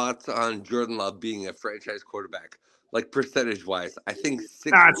your thoughts on Jordan Love being a franchise quarterback? Like percentage wise, I think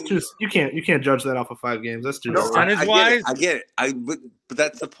 60. It's too. You can't judge that off of 5 games. That's too. Percentage wise, I get it. But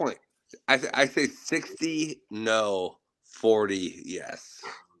that's the point. I say 60 no, 40 yes.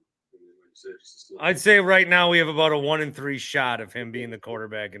 I'd say right now we have about a 1 in 3 shot of him being the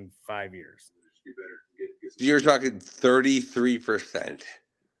quarterback in 5 years. You're talking 33%.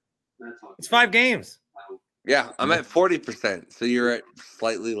 It's 5 games. Yeah, I'm at 40%, so you're at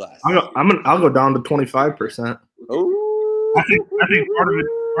slightly less. I'll go down to 25%. Oh, I think part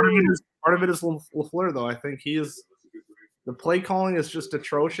of it is LaFleur though. I think the play calling is just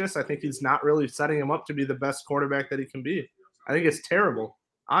atrocious. I think he's not really setting him up to be the best quarterback that he can be. I think it's terrible,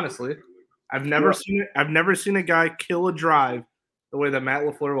 honestly. I've never seen a guy kill a drive the way that Matt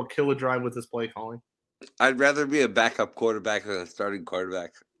LaFleur will kill a drive with his play calling. I'd rather be a backup quarterback than a starting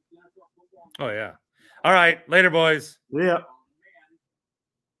quarterback. Oh yeah. All right, later, boys. Yeah.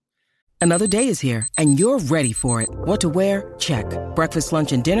 Another day is here, and you're ready for it. What to wear? Check. Breakfast,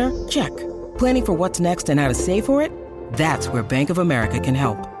 lunch, and dinner? Check. Planning for what's next and how to save for it? That's where Bank of America can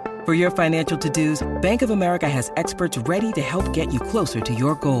help. For your financial to-dos, Bank of America has experts ready to help get you closer to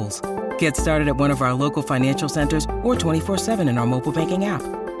your goals. Get started at one of our local financial centers or 24/7 in our mobile banking app.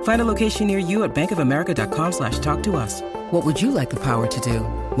 Find a location near you at bankofamerica.com/talktous. What would you like the power to do?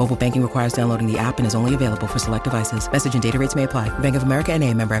 Mobile banking requires downloading the app and is only available for select devices. Message and data rates may apply. Bank of America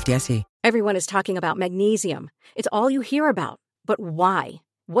NA, member FDIC. Everyone is talking about magnesium. It's all you hear about. But why?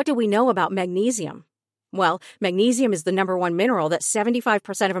 What do we know about magnesium? Well, magnesium is the number one mineral that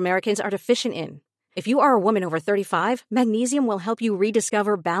 75% of Americans are deficient in. If you are a woman over 35, magnesium will help you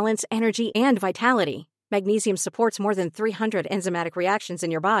rediscover balance, energy, and vitality. Magnesium supports more than 300 enzymatic reactions in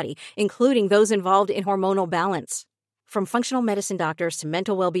your body, including those involved in hormonal balance. From functional medicine doctors to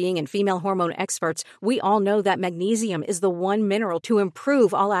mental well-being and female hormone experts, we all know that magnesium is the one mineral to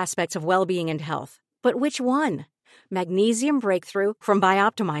improve all aspects of well-being and health. But which one? Magnesium Breakthrough from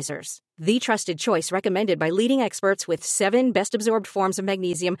Bioptimizers, the trusted choice recommended by leading experts with 7 best-absorbed forms of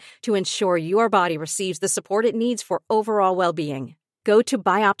magnesium to ensure your body receives the support it needs for overall well-being. Go to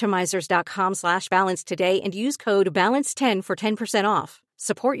bioptimizers.com/balance today and use code BALANCE10 for 10% off.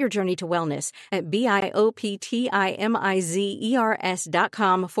 Support your journey to wellness at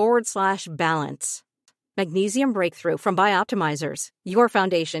bioptimizers.com/balance. Magnesium Breakthrough from Bioptimizers, your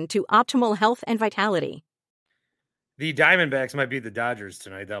foundation to optimal health and vitality. The Diamondbacks might beat the Dodgers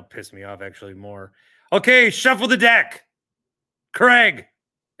tonight. That'll piss me off actually more. Okay, shuffle the deck. Craig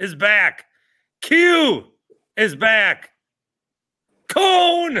is back. Q is back.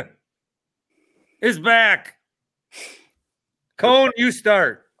 Cone is back. Cone, you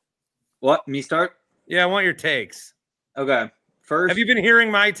start. What? Me start? Yeah, I want your takes. Okay. First, have you been hearing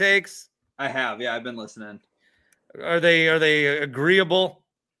my takes? I have. Yeah, I've been listening. Are they agreeable?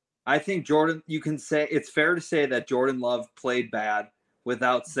 I think Jordan, you can say it's fair to say that Jordan Love played bad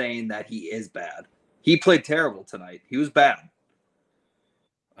without saying that he is bad. He played terrible tonight. He was bad.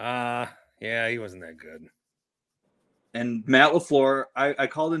 Yeah, he wasn't that good. And Matt LaFleur, I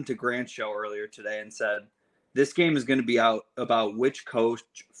called into Grant's show earlier today and said, this game is going to be out about which coach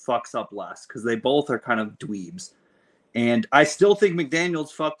fucks up less because they both are kind of dweebs. And I still think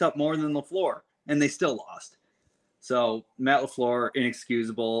McDaniels fucked up more than LaFleur, and they still lost. So Matt LaFleur,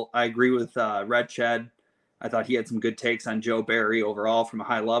 inexcusable. I agree with Red Shed. I thought he had some good takes on Joe Barry overall from a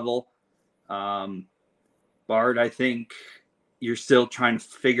high level. Bart, I think you're still trying to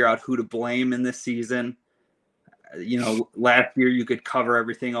figure out who to blame in this season. Last year you could cover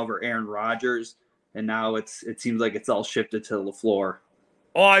everything over Aaron Rodgers, and now it seems like it's all shifted to LaFleur.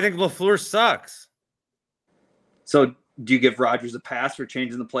 Oh, I think LaFleur sucks. So do you give Rodgers a pass for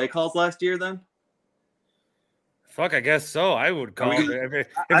changing the play calls last year then? Fuck, I guess so. I would call it.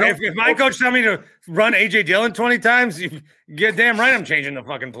 If my coach told me to run A.J. Dillon 20 times, you get damn right I'm changing the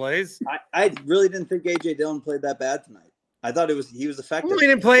fucking plays. I really didn't think A.J. Dillon played that bad tonight. I thought he was effective. Well, he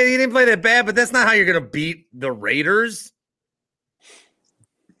didn't play that bad, but that's not how you're going to beat the Raiders.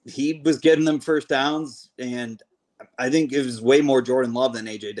 He was getting them first downs, and I think it was way more Jordan Love than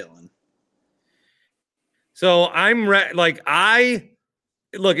A.J. Dillon. So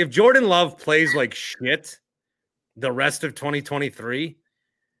look, if Jordan Love plays like shit the rest of 2023,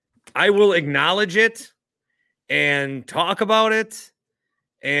 I will acknowledge it and talk about it.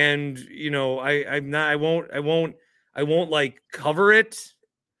 And, I won't like cover it.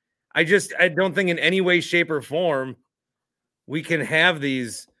 I don't think in any way, shape, or form we can have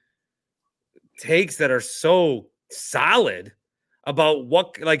these takes that are so solid about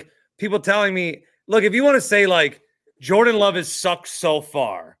what, like, people telling me, look, if you want to say like Jordan Love has sucked so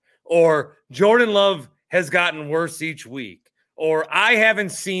far, or Jordan Love has gotten worse each week, or I haven't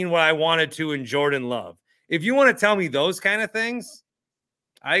seen what I wanted to in Jordan Love. If you want to tell me those kind of things,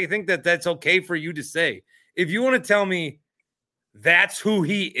 I think that's okay for you to say. If you want to tell me that's who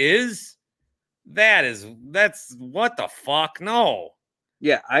he is, that's what the fuck? No.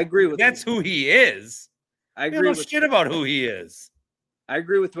 Yeah, I agree with that's who he is. I agree with shit about who he is. I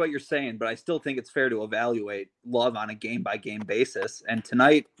agree with what you're saying, but I still think it's fair to evaluate Love on a game-by-game basis. And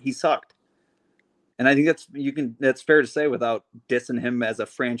tonight he sucked. And I think that's fair to say without dissing him as a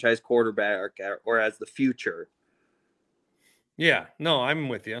franchise quarterback or as the future. Yeah, no, I'm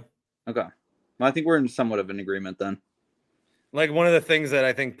with you. Okay. Well, I think we're in somewhat of an agreement then. Like, one of the things that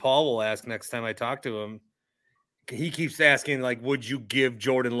I think Paul will ask next time I talk to him, he keeps asking, like, would you give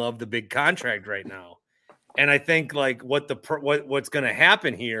Jordan Love the big contract right now? And I think, like, what's going to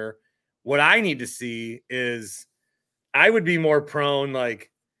happen here, what I need to see is I would be more prone, like,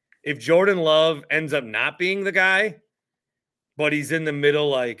 if Jordan Love ends up not being the guy, but he's in the middle,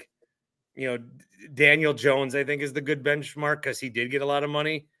 like, Daniel Jones, I think, is the good benchmark because he did get a lot of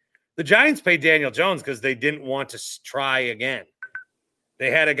money. The Giants paid Daniel Jones because they didn't want to try again. They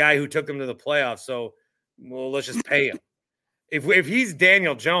had a guy who took them to the playoffs, so, well, let's just pay him. If he's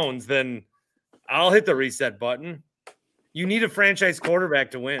Daniel Jones, then I'll hit the reset button. You need a franchise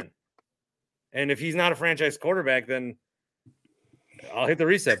quarterback to win. And if he's not a franchise quarterback, then I'll hit the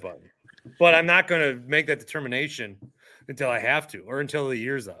reset button. But I'm not going to make that determination until I have to or until the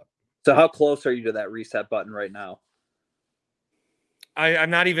year's up. So how close are you to that reset button right now? I'm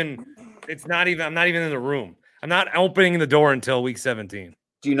not even in the room. I'm not opening the door until week 17.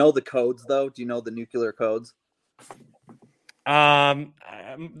 Do you know the codes though? Do you know the nuclear codes? You can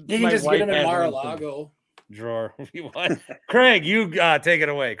just get them in Mar-a-Lago drawer. What? Craig, you take it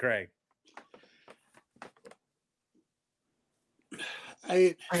away, Craig.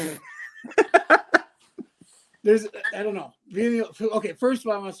 I don't know. Okay, first of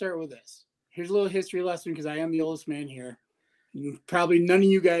all, I want to start with this. Here's a little history lesson because I am the oldest man here. Probably none of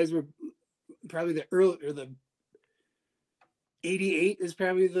you guys were probably the 88 is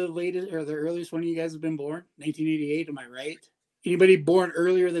probably the latest or the earliest one of you guys have been born. 1988, am I right? Anybody born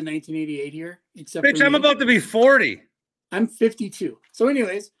earlier than 1988 here? Except Bitch, I'm about to be 40. I'm 52. So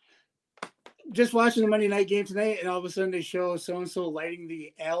anyways, just watching the Monday night game tonight, and all of a sudden they show so-and-so lighting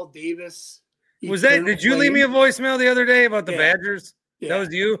the Al Davis. Did you leave me a voicemail the other day about the Badgers? Yeah. That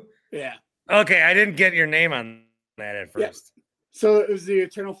was you? Yeah. Okay, I didn't get your name on that at first. Yeah. So it was the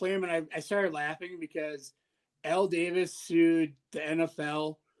Eternal Flame, and I started laughing because Al Davis sued the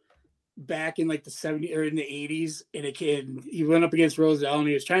NFL back in like the 70s or in the 80s, and he went up against Roselle, and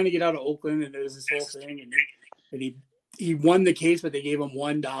he was trying to get out of Oakland, and there was this whole thing, and he won the case, but they gave him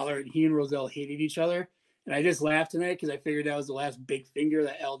 $1, and he and Roselle hated each other. And I just laughed tonight because I figured that was the last big finger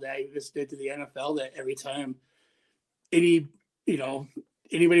that Al Davis did to the NFL, that every time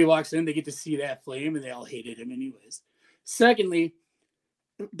anybody walks in, they get to see that flame, and they all hated him anyways. Secondly,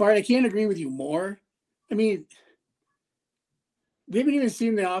 Bart, I can't agree with you more. I mean, we haven't even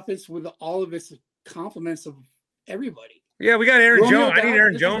seen the offense with all of its compliments of everybody. Yeah, we got Aaron Jones. I need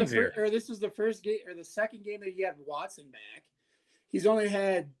Aaron Jones here. This is the first game or the second game that he had Watson back. He's only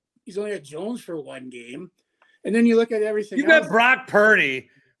had Jones for one game. And then you look at everything. You got Brock Purdy,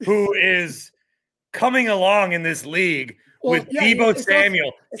 who is coming along in this league with Deebo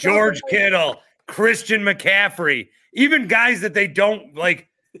Samuel, George Kittle, Christian McCaffrey, even guys that they don't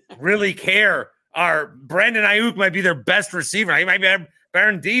really care are Brandon Ayuk might be their best receiver. He might be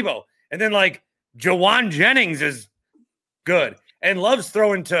Baron Debo. And then Jawan Jennings is good. And Love's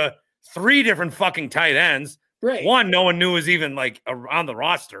throwing to 3 different fucking tight ends. Right. One no one knew was even on the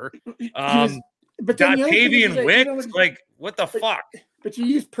roster. But then Davian Wicks, what the fuck? But you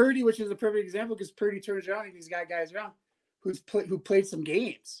use Purdy, which is a perfect example because Purdy turns around and he's got guys around who played some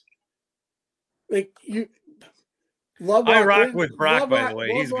games. I rock with Brock, by the way.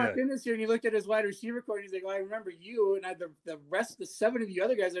 He's good. In this year, and you looked at his wide receiver core, and he's like, "Well, I remember you and the rest of the 7 of you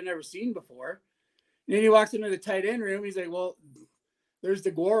other guys I've never seen before." And then he walks into the tight end room. He's like, "Well, there's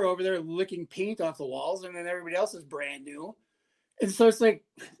DeGore over there licking paint off the walls, and then everybody else is brand new." And so it's like,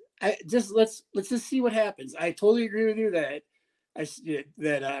 let's just see what happens. I totally agree with you that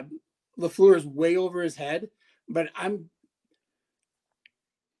LaFleur is way over his head, but I'm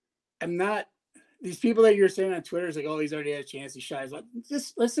not. These people that you're saying on Twitter is like, oh, he's already had a chance. He shies.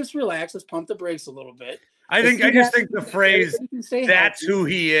 Let's just relax. Let's pump the brakes a little bit. I just think the phrase "that's who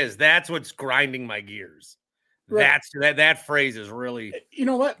he is." That's what's grinding my gears. Right. That phrase is really. You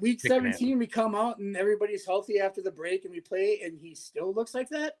know what? Week 17, we come out and everybody's healthy after the break, and we play, and he still looks like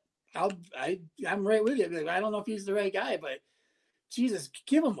that. I'm right with you. I don't know if he's the right guy, but Jesus,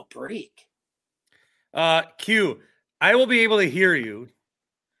 give him a break. Q, I will be able to hear you.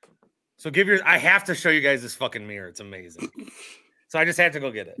 So I have to show you guys this fucking mirror. It's amazing. So I just have to go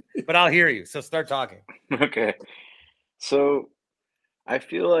get it. But I'll hear you. So start talking. Okay. So I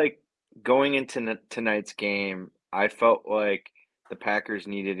feel like going into tonight's game, I felt like the Packers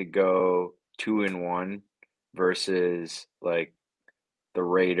needed to go 2-1 versus the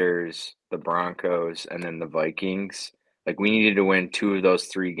Raiders, the Broncos, and then the Vikings. We needed to win 2 of those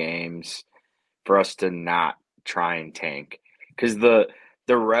 3 games for us to not try and tank. Because the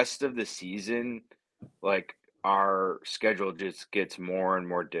rest of the season, our schedule just gets more and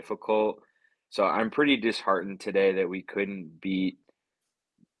more difficult. So I'm pretty disheartened today that we couldn't beat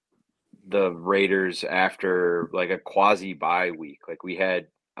the Raiders after a quasi bye week. We had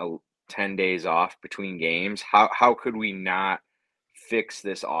 10 days off between games. How could we not fix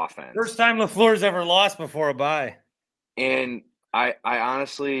this offense? First time LaFleur's ever lost before a bye. And I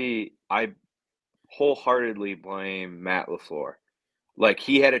honestly, I wholeheartedly blame Matt LaFleur.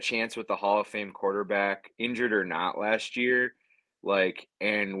 He had a chance with the Hall of Fame quarterback, injured or not, last year.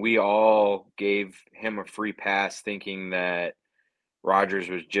 And we all gave him a free pass thinking that Rodgers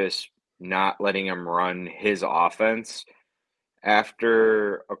was just not letting him run his offense.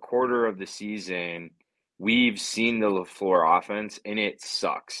 after a quarter of the season, we've seen the LaFleur offense, and it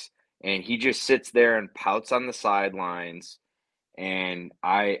sucks. And he just sits there and pouts on the sidelines. And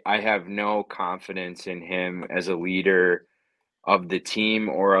I have no confidence in him as a leader of the team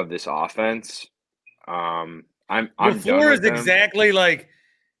or of this offense. I'm done LaFleur with is him. exactly like,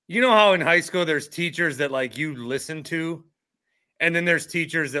 you know how in high school there's teachers that like you listen to, and then there's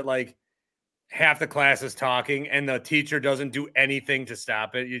teachers that like half the class is talking and the teacher doesn't do anything to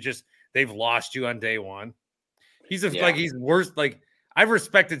stop it. They've lost you on day one. He's like, he's worse. Like, I've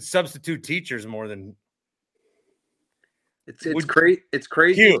respected substitute teachers more than it's crazy. It's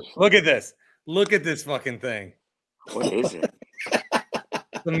crazy. Hugh, look at this. Look at this fucking thing. What is it?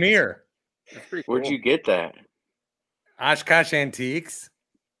 The mirror. That's pretty cool. Where'd you get that? Oshkosh Antiques.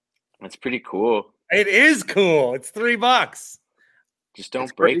 That's pretty cool. It is cool. It's $3. Just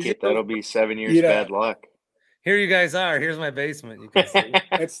don't break it. That'll be 7 years bad luck. Here you guys are. Here's my basement. You can see.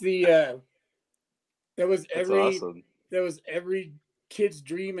 That's the that was awesome. That was every kid's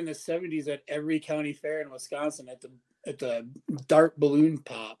dream in the 70s at every county fair in Wisconsin at the dart balloon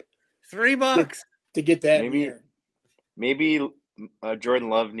pop. $3 to get that mirror. Maybe Jordan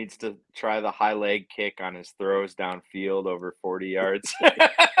Love needs to try the high leg kick on his throws downfield over 40 yards.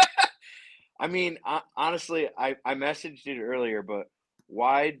 I mean, honestly, I messaged it earlier, but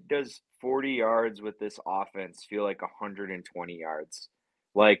why does 40 yards with this offense feel like 120 yards?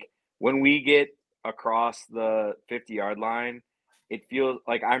 Like, when we get across the 50-yard line, it feels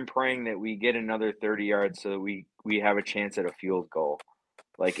like I'm praying that we get another 30 yards so that we have a chance at a field goal.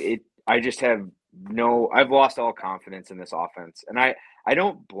 Like, I just have I've lost all confidence in this offense. And I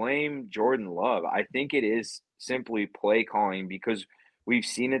don't blame Jordan Love. I think it is simply play calling, because we've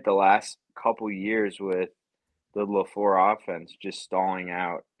seen it the last couple years with the LaFleur offense just stalling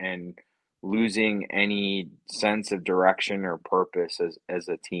out and losing any sense of direction or purpose as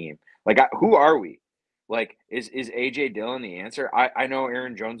a team. Like, who are we? Like, is AJ Dillon the answer? I know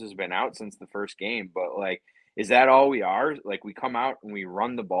Aaron Jones has been out since the first game, but like, is that all we are? Like, we come out and we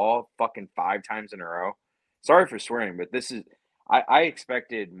run the ball fucking 5 times in a row. Sorry for swearing, but this is I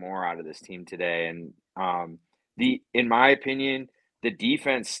expected more out of this team today. And in my opinion, the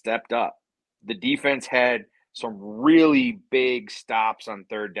defense stepped up. The defense had some really big stops on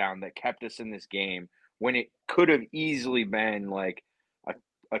third down that kept us in this game when it could have easily been like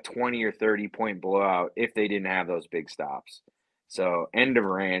a 20 or 30 point blowout if they didn't have those big stops. So, end of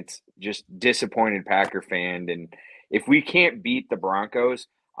rant, just disappointed Packer fan. And if we can't beat the Broncos,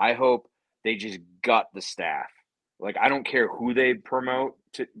 I hope they just gut the staff. Like, I don't care who they promote,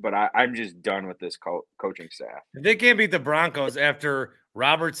 but I'm just done with this coaching staff. If they can't beat the Broncos after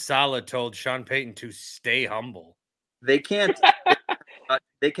Robert Saleh told Sean Payton to stay humble. They can't.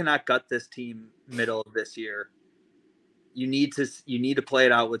 They cannot gut this team middle of this year. You need to play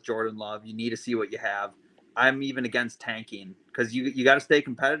it out with Jordan Love. You need to see what you have. I'm even against tanking, because you got to stay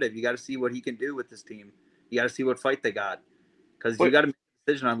competitive. You got to see what he can do with this team. You got to see what fight they got, because you got to make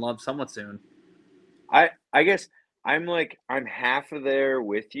a decision on Love somewhat soon. I guess I'm half of there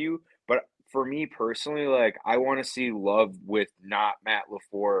with you, but for me personally, like, I want to see Love with not Matt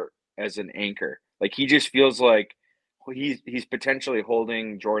LaFleur as an anchor. Like, he just feels like he's potentially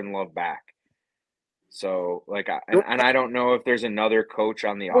holding Jordan Love back. So, like, I don't know if there's another coach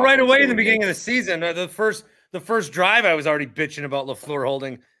on the offense. Right away in the beginning of the season, the first drive, I was already bitching about LaFleur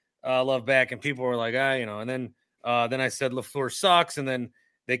holding Love back, and people were like, and then I said LaFleur sucks, and then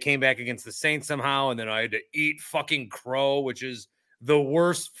they came back against the Saints somehow, and then I had to eat fucking crow, which is the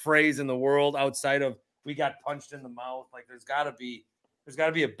worst phrase in the world outside of we got punched in the mouth. Like, there's got to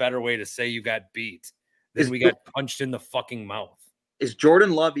be a better way to say you got beat than we got punched in the fucking mouth. Is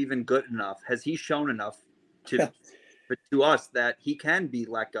Jordan Love even good enough? Has he shown enough to us that he can be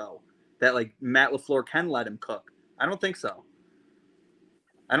let go? That, like, Matt LaFleur can let him cook? I don't think so.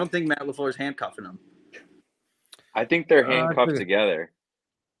 I don't think Matt LaFleur's handcuffing him. I think they're handcuffed together.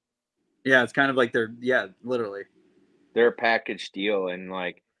 Yeah, it's kind of like literally. They're a package deal, and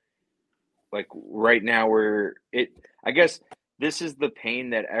like right now I guess this is the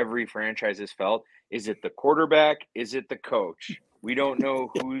pain that every franchise has felt. Is it the quarterback? Is it the coach? We don't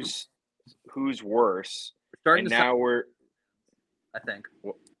know who's worse. I think.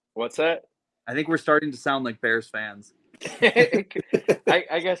 What's that? I think we're starting to sound like Bears fans.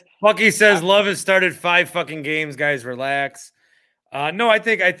 I guess. Bucky says Love has started 5 fucking games. Guys, relax. No, I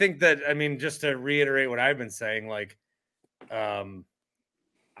think that, I mean, just to reiterate what I've been saying, like,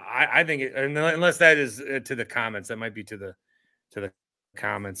 I think unless that is to the comments, that might be to the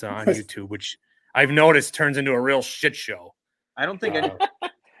comments on YouTube, which I've noticed turns into a real shit show. I don't think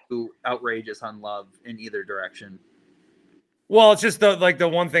anyone outrageous on Love in either direction. Well, it's just the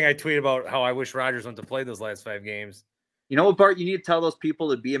one thing I tweet about how I wish Rodgers went to play those last 5 games. You know what, Bart? You need to tell those people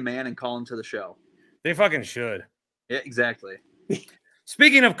to be a man and call into the show. They fucking should. Yeah, exactly.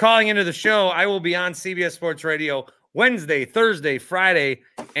 Speaking of calling into the show, I will be on CBS Sports Radio Wednesday, Thursday, Friday,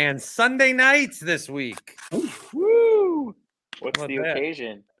 and Sunday nights this week. Woo! What's How the about that?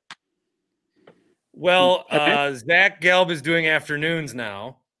 occasion? Well, Zach Gelb is doing afternoons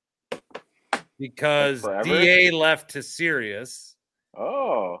now because Forever? DA left to Sirius.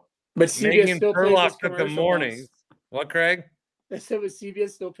 Oh. But CBS Megan still plays Perloff his took the commercial mornings. bumps. What, Craig? I said, but CBS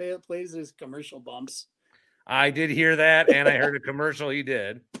still plays his commercial bumps. I did hear that, and I heard a commercial he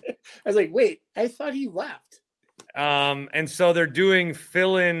did. I was like, wait, I thought he left. And so they're doing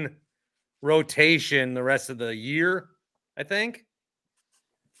fill-in rotation the rest of the year, I think.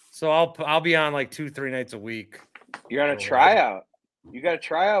 So I'll be on like 2-3 nights a week. You're on a tryout. You got a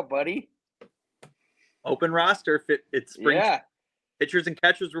tryout, buddy. Open roster. It's spring. Yeah. Pitchers and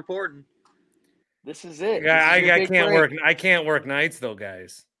catchers reporting. This is it. Yeah, This is your I big can't break. work. I can't work nights though,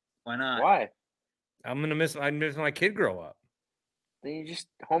 guys. Why not? Why? I miss my kid grow up. Then you just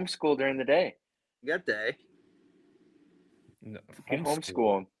homeschool during the day. You got day. No, You can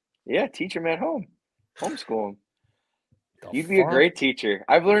homeschool him. Yeah, teach him at home. Homeschool him. The You'd be a fuck? great teacher.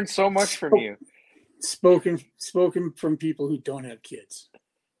 I've learned so much from you. Spoken from people who don't have kids.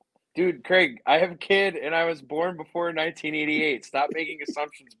 Dude, Craig, I have a kid and I was born before 1988. Stop making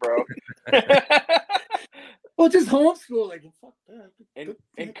assumptions, bro. Well, just homeschool. Like, fuck that.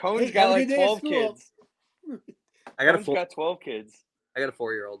 And Cone's Hey, got have a like good day at 12 school. kids. I got Cone's got 12 kids. I got a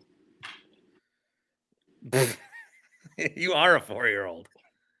 4-year-old. You are a 4-year-old.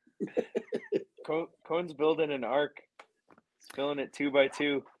 Cone's building an ark. He's filling it 2 by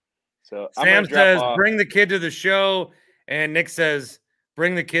 2. So Sam I'm says, off. bring the kid to the show. And Nick says,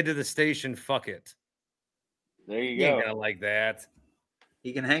 bring the kid to the station. Fuck it. There you He ain't go. gonna like that.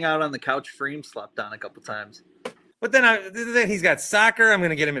 He can hang out on the couch Freem slept on a couple times. But then he's got soccer. I'm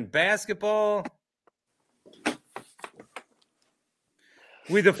going to get him in basketball.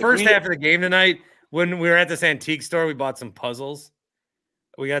 The first half of the game tonight, when we were at this antique store, we bought some puzzles.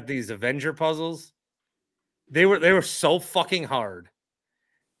 We got these Avenger puzzles. They were so fucking hard.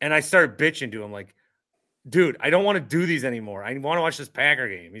 And I started bitching to him like, dude, I don't want to do these anymore. I want to watch this Packer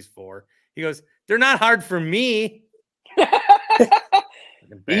game. He's 4. He goes, they're not hard for me.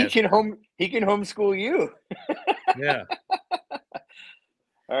 He can homeschool you. Yeah.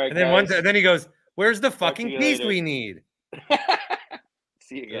 All right. And then guys. then he goes, where's the fucking you piece later. we need?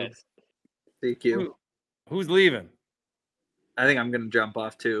 See you guys. Thank you. Who's leaving? I think I'm going to jump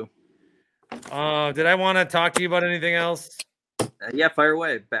off too. Did I want to talk to you about anything else? Yeah, fire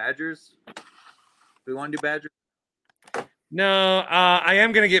away. Badgers. We want to do Badgers? No, I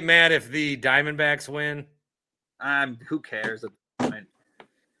am going to get mad if the Diamondbacks win. Who cares at this point?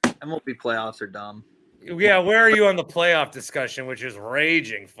 MLB playoffs are dumb. Yeah, where are you on the playoff discussion, which is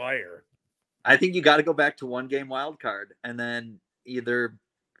raging fire? I think you got to go back to 1-game wild card and then either,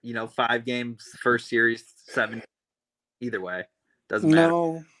 5 games first series, 7. Either way, doesn't matter.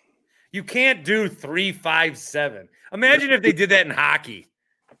 No. You can't do 3, 5, 7. Imagine if they did that in hockey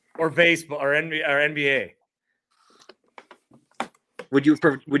or baseball or NBA. Would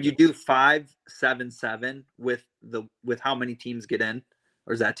you do 5, 7, 7 with how many teams get in,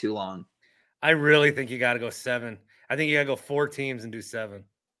 or is that too long? I really think you got to go 7. I think you got to go 4 teams and do 7.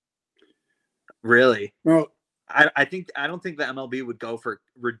 Really? Well, I don't think the MLB would go for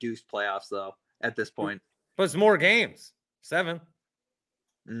reduced playoffs though at this point. But it's more games. 7.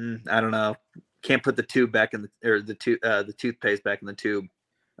 I don't know. Can't put the tube back in the toothpaste back in the tube.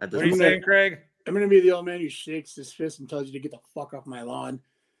 At this What are you point. saying, Craig? I'm going to be the old man who shakes his fist and tells you to get the fuck off my lawn.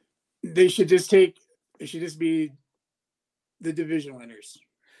 It should just be the division winners.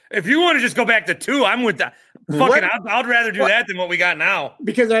 If you want to just go back to 2, I'm with that. Fucking, I'd rather do that than what we got now.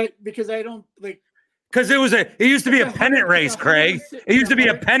 Because I don't like. Because it used to be a pennant race, Craig. It used to be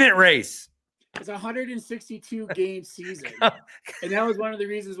a pennant race. It's a 162 game season, and that was one of the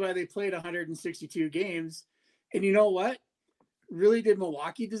reasons why they played 162 games. And you know what? Really, did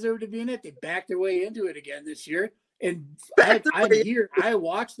Milwaukee deserve to be in it? They backed their way into it again this year. And I'm here. I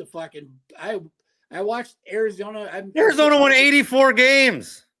watched the fucking. I watched Arizona. Arizona won 84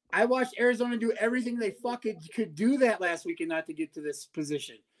 games. I watched Arizona do everything they fucking could do that last weekend not to get to this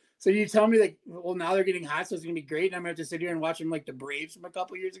position. So you tell me like, well, now they're getting hot, so it's gonna be great, and I'm gonna have to sit here and watch them like the Braves from a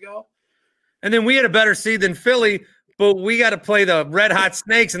couple years ago. And then we had a better seed than Philly, but we got to play the Red Hot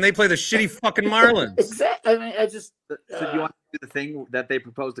Snakes, and they play the shitty fucking Marlins. Exactly. I mean, I just. So do you want to do the thing that they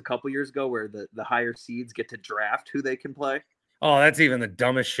proposed a couple years ago, where the higher seeds get to draft who they can play? Oh, that's even the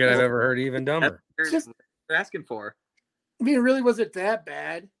dumbest shit I've ever heard. Even dumber. They're asking for. I mean, it really wasn't that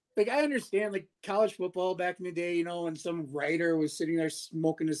bad. Like, I understand, like, college football back in the day, you know, and some writer was sitting there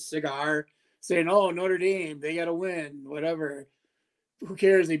smoking a cigar saying, oh, Notre Dame, they got to win, whatever. Who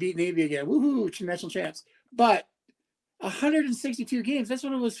cares? They beat Navy again. Woohoo, national champs. But 162 games, that's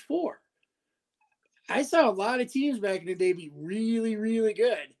what it was for. I saw a lot of teams back in the day be really, really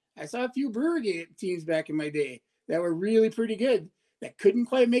good. I saw a few Brewer teams back in my day that were really pretty good that couldn't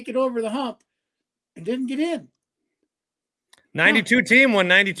quite make it over the hump and didn't get in. 92 team won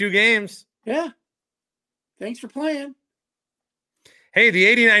 92 games. Yeah. Thanks for playing. Hey, the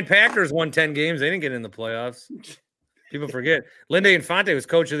 89 Packers won 10 games. They didn't get in the playoffs. People forget. Lindy Infante was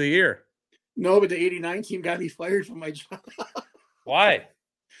coach of the year. No, but the 89 team got me fired from my job. Why?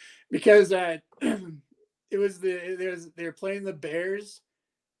 Because they were playing the Bears,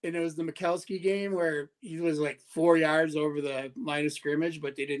 and it was the Mikowski game where he was like 4 yards over the line of scrimmage,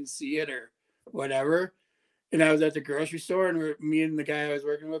 but they didn't see it or whatever. And I was at the grocery store, and me and the guy I was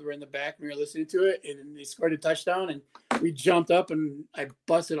working with were in the back, and we were listening to it, and they scored a touchdown, and we jumped up, and I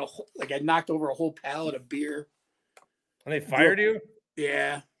busted I knocked over a whole pallet of beer. And they fired you?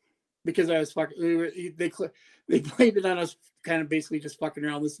 Yeah, because I was fucking. They blamed it on us, kind of basically just fucking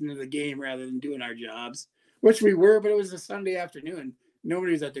around listening to the game rather than doing our jobs, which we were. But it was a Sunday afternoon.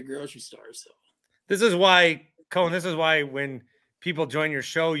 Nobody was at the grocery store, so. This is why, Cohen. This is why when people join your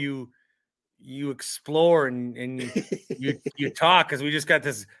show, you explore and you talk, because we just got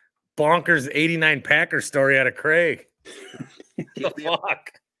this bonkers 89 Packers story out of Craig. What the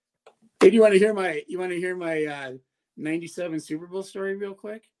fuck? Hey, do you want to hear my 97 Super Bowl story real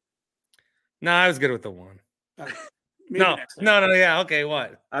quick? No, I was good with the one. No. Yeah. Okay.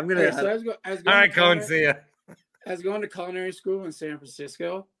 What? I'm gonna. Okay, so I was going all right, Cohen. See ya. I was going to culinary school in San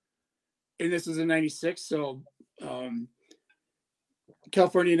Francisco, and this was in '96. So,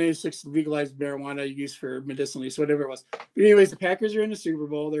 California in '96 legalized marijuana use for medicinal use, whatever it was. But anyways, the Packers are in the Super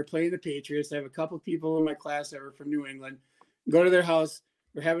Bowl. They're playing the Patriots. I have a couple of people in my class that were from New England. Go to their house.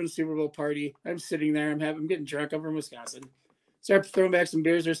 We're having a Super Bowl party. I'm sitting there. I'm getting drunk. I'm from Wisconsin. Start throwing back some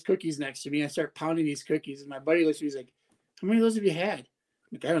beers. There's cookies next to me. I start pounding these cookies, and my buddy looks at me. He's like, "How many of those have you had?" I'm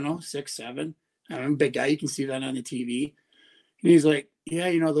like, "I don't know, 6, 7. I'm a big guy. You can see that on the TV." And he's like, "Yeah,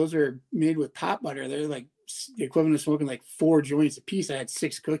 those are made with pot butter. They're like the equivalent of smoking like 4 joints a piece." I had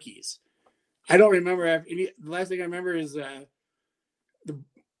 6 cookies. I don't remember. The last thing I remember is the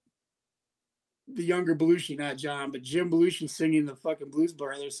younger Belushi, not John, but Jim Belushi singing the fucking Blues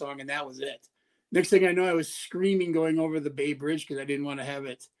Brothers song, and that was it. Next thing I know, I was screaming going over the Bay Bridge because I didn't want to have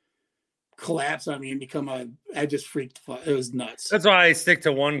it collapse on me and become I just freaked. It was nuts. That's why I stick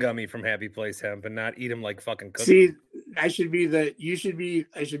to one gummy from Happy Place Hemp and not eat them like fucking cookies. See, I should be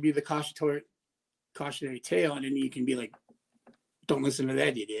the cautionary tale, and then you can be like, don't listen to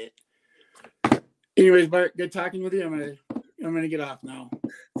that idiot. Anyways, Bart, good talking with you. I'm gonna get off now.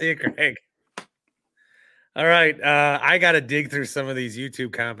 See you, Craig. All right, I got to dig through some of these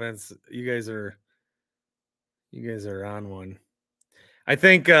YouTube comments. You guys are on one. I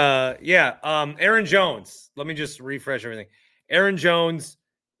think, Aaron Jones. Let me just refresh everything. Aaron Jones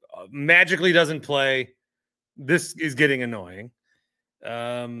magically doesn't play. This is getting annoying.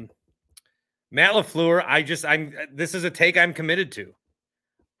 Matt LaFleur, this is a take I'm committed to.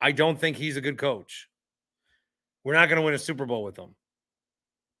 I don't think he's a good coach. We're not going to win a Super Bowl with him.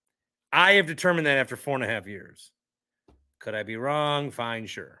 I have determined that after 4.5 years. Could I be wrong? Fine,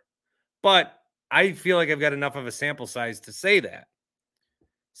 sure. But I feel like I've got enough of a sample size to say that.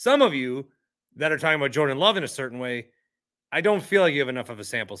 Some of you that are talking about Jordan Love in a certain way, I don't feel like you have enough of a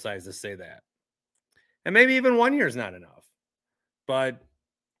sample size to say that. And maybe even 1 year is not enough. But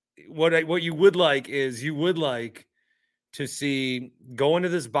what you would like is to see go into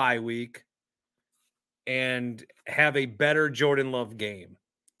this bye week and have a better Jordan Love game.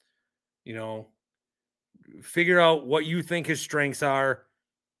 Figure out what you think his strengths are,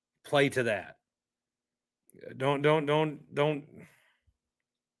 play to that. Don't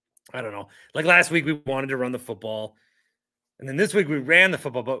I don't know. Like last week we wanted to run the football, and then this week we ran the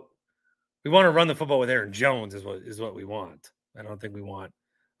football, but we want to run the football with Aaron Jones is what we want. I don't think we want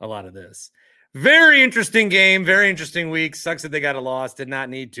a lot of this. Very interesting game, very interesting week. Sucks that they got a loss, did not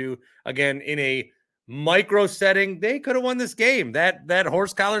need to. Again, in a micro setting, they could have won this game. That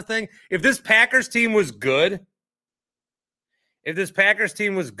horse collar thing. If this Packers team was good,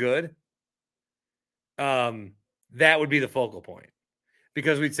 that would be the focal point,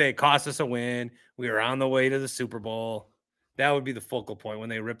 because we'd say it cost us a win. We were on the way to the Super Bowl. That would be the focal point when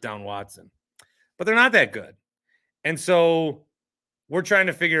they rip down Watson. But they're not that good. And so we're trying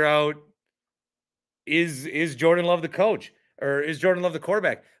to figure out, is Jordan Love the coach? or is Jordan Love the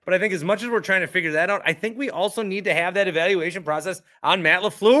quarterback? But I think as much as we're trying to figure that out, I think we also need to have that evaluation process on Matt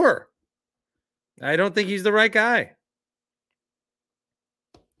LaFleur. I don't think he's the right guy.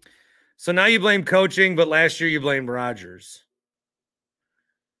 So now you blame coaching, but last year you blamed Rodgers.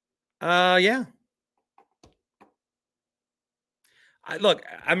 Yeah.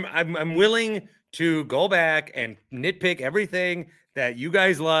 I'm willing to go back and nitpick everything that you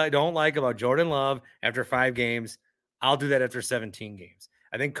guys don't like about Jordan Love after 5 games. I'll do that after 17 games.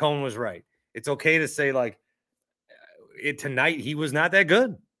 I think Cohen was right. It's okay to say tonight he was not that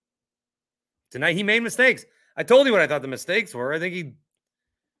good. Tonight he made mistakes. I told you what I thought the mistakes were. I think he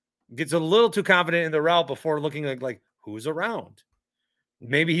gets a little too confident in the route before looking like who's around.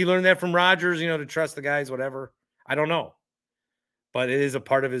 Maybe he learned that from Rodgers, to trust the guys, whatever. I don't know. But it is a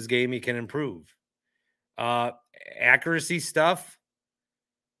part of his game he can improve. Accuracy stuff.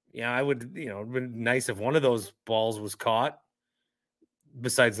 Yeah, I would, it would be nice if one of those balls was caught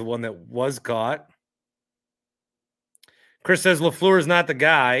besides the one that was caught. Chris says LaFleur is not the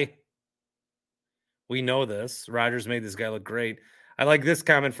guy. We know this. Rodgers made this guy look great. I like this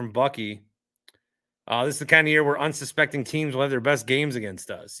comment from Bucky. This is the kind of year where unsuspecting teams will have their best games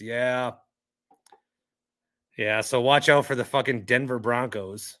against us. Yeah. Yeah, so watch out for the fucking Denver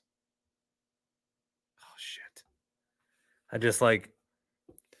Broncos. Oh, shit. I just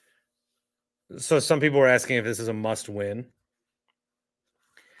so some people were asking if this is a must win.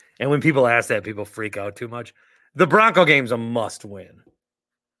 And when people ask that, people freak out too much. The Bronco game's a must win.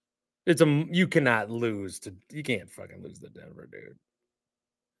 You cannot lose you can't fucking lose to Denver, dude.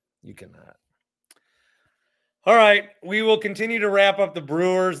 You cannot. All right, we will continue to wrap up the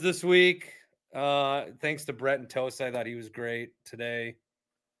Brewers this week. Thanks to Brett and Tosa. I thought he was great today.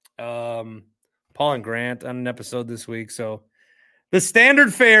 Paul and Grant on an episode this week. So the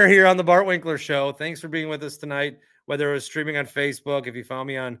standard fare here on the Bart Winkler Show. Thanks for being with us tonight, whether it was streaming on Facebook, if you found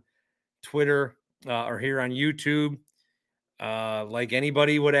me on Twitter or here on YouTube. Like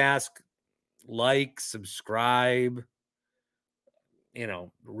anybody would ask, subscribe,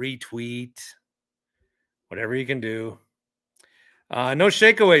 retweet, whatever you can do. No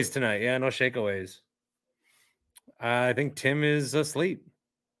shakeaways tonight. Yeah, no shakeaways. I think Tim is asleep.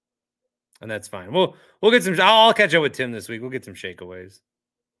 And that's fine. We'll get some. I'll catch up with Tim this week. We'll get some shakeaways.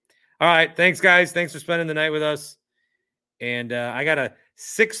 All right. Thanks, guys. Thanks for spending the night with us. And I got a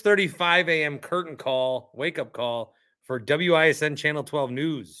 6:35 a.m. wake up call for WISN Channel 12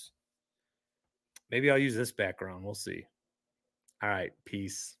 News. Maybe I'll use this background. We'll see. All right.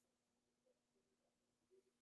 Peace.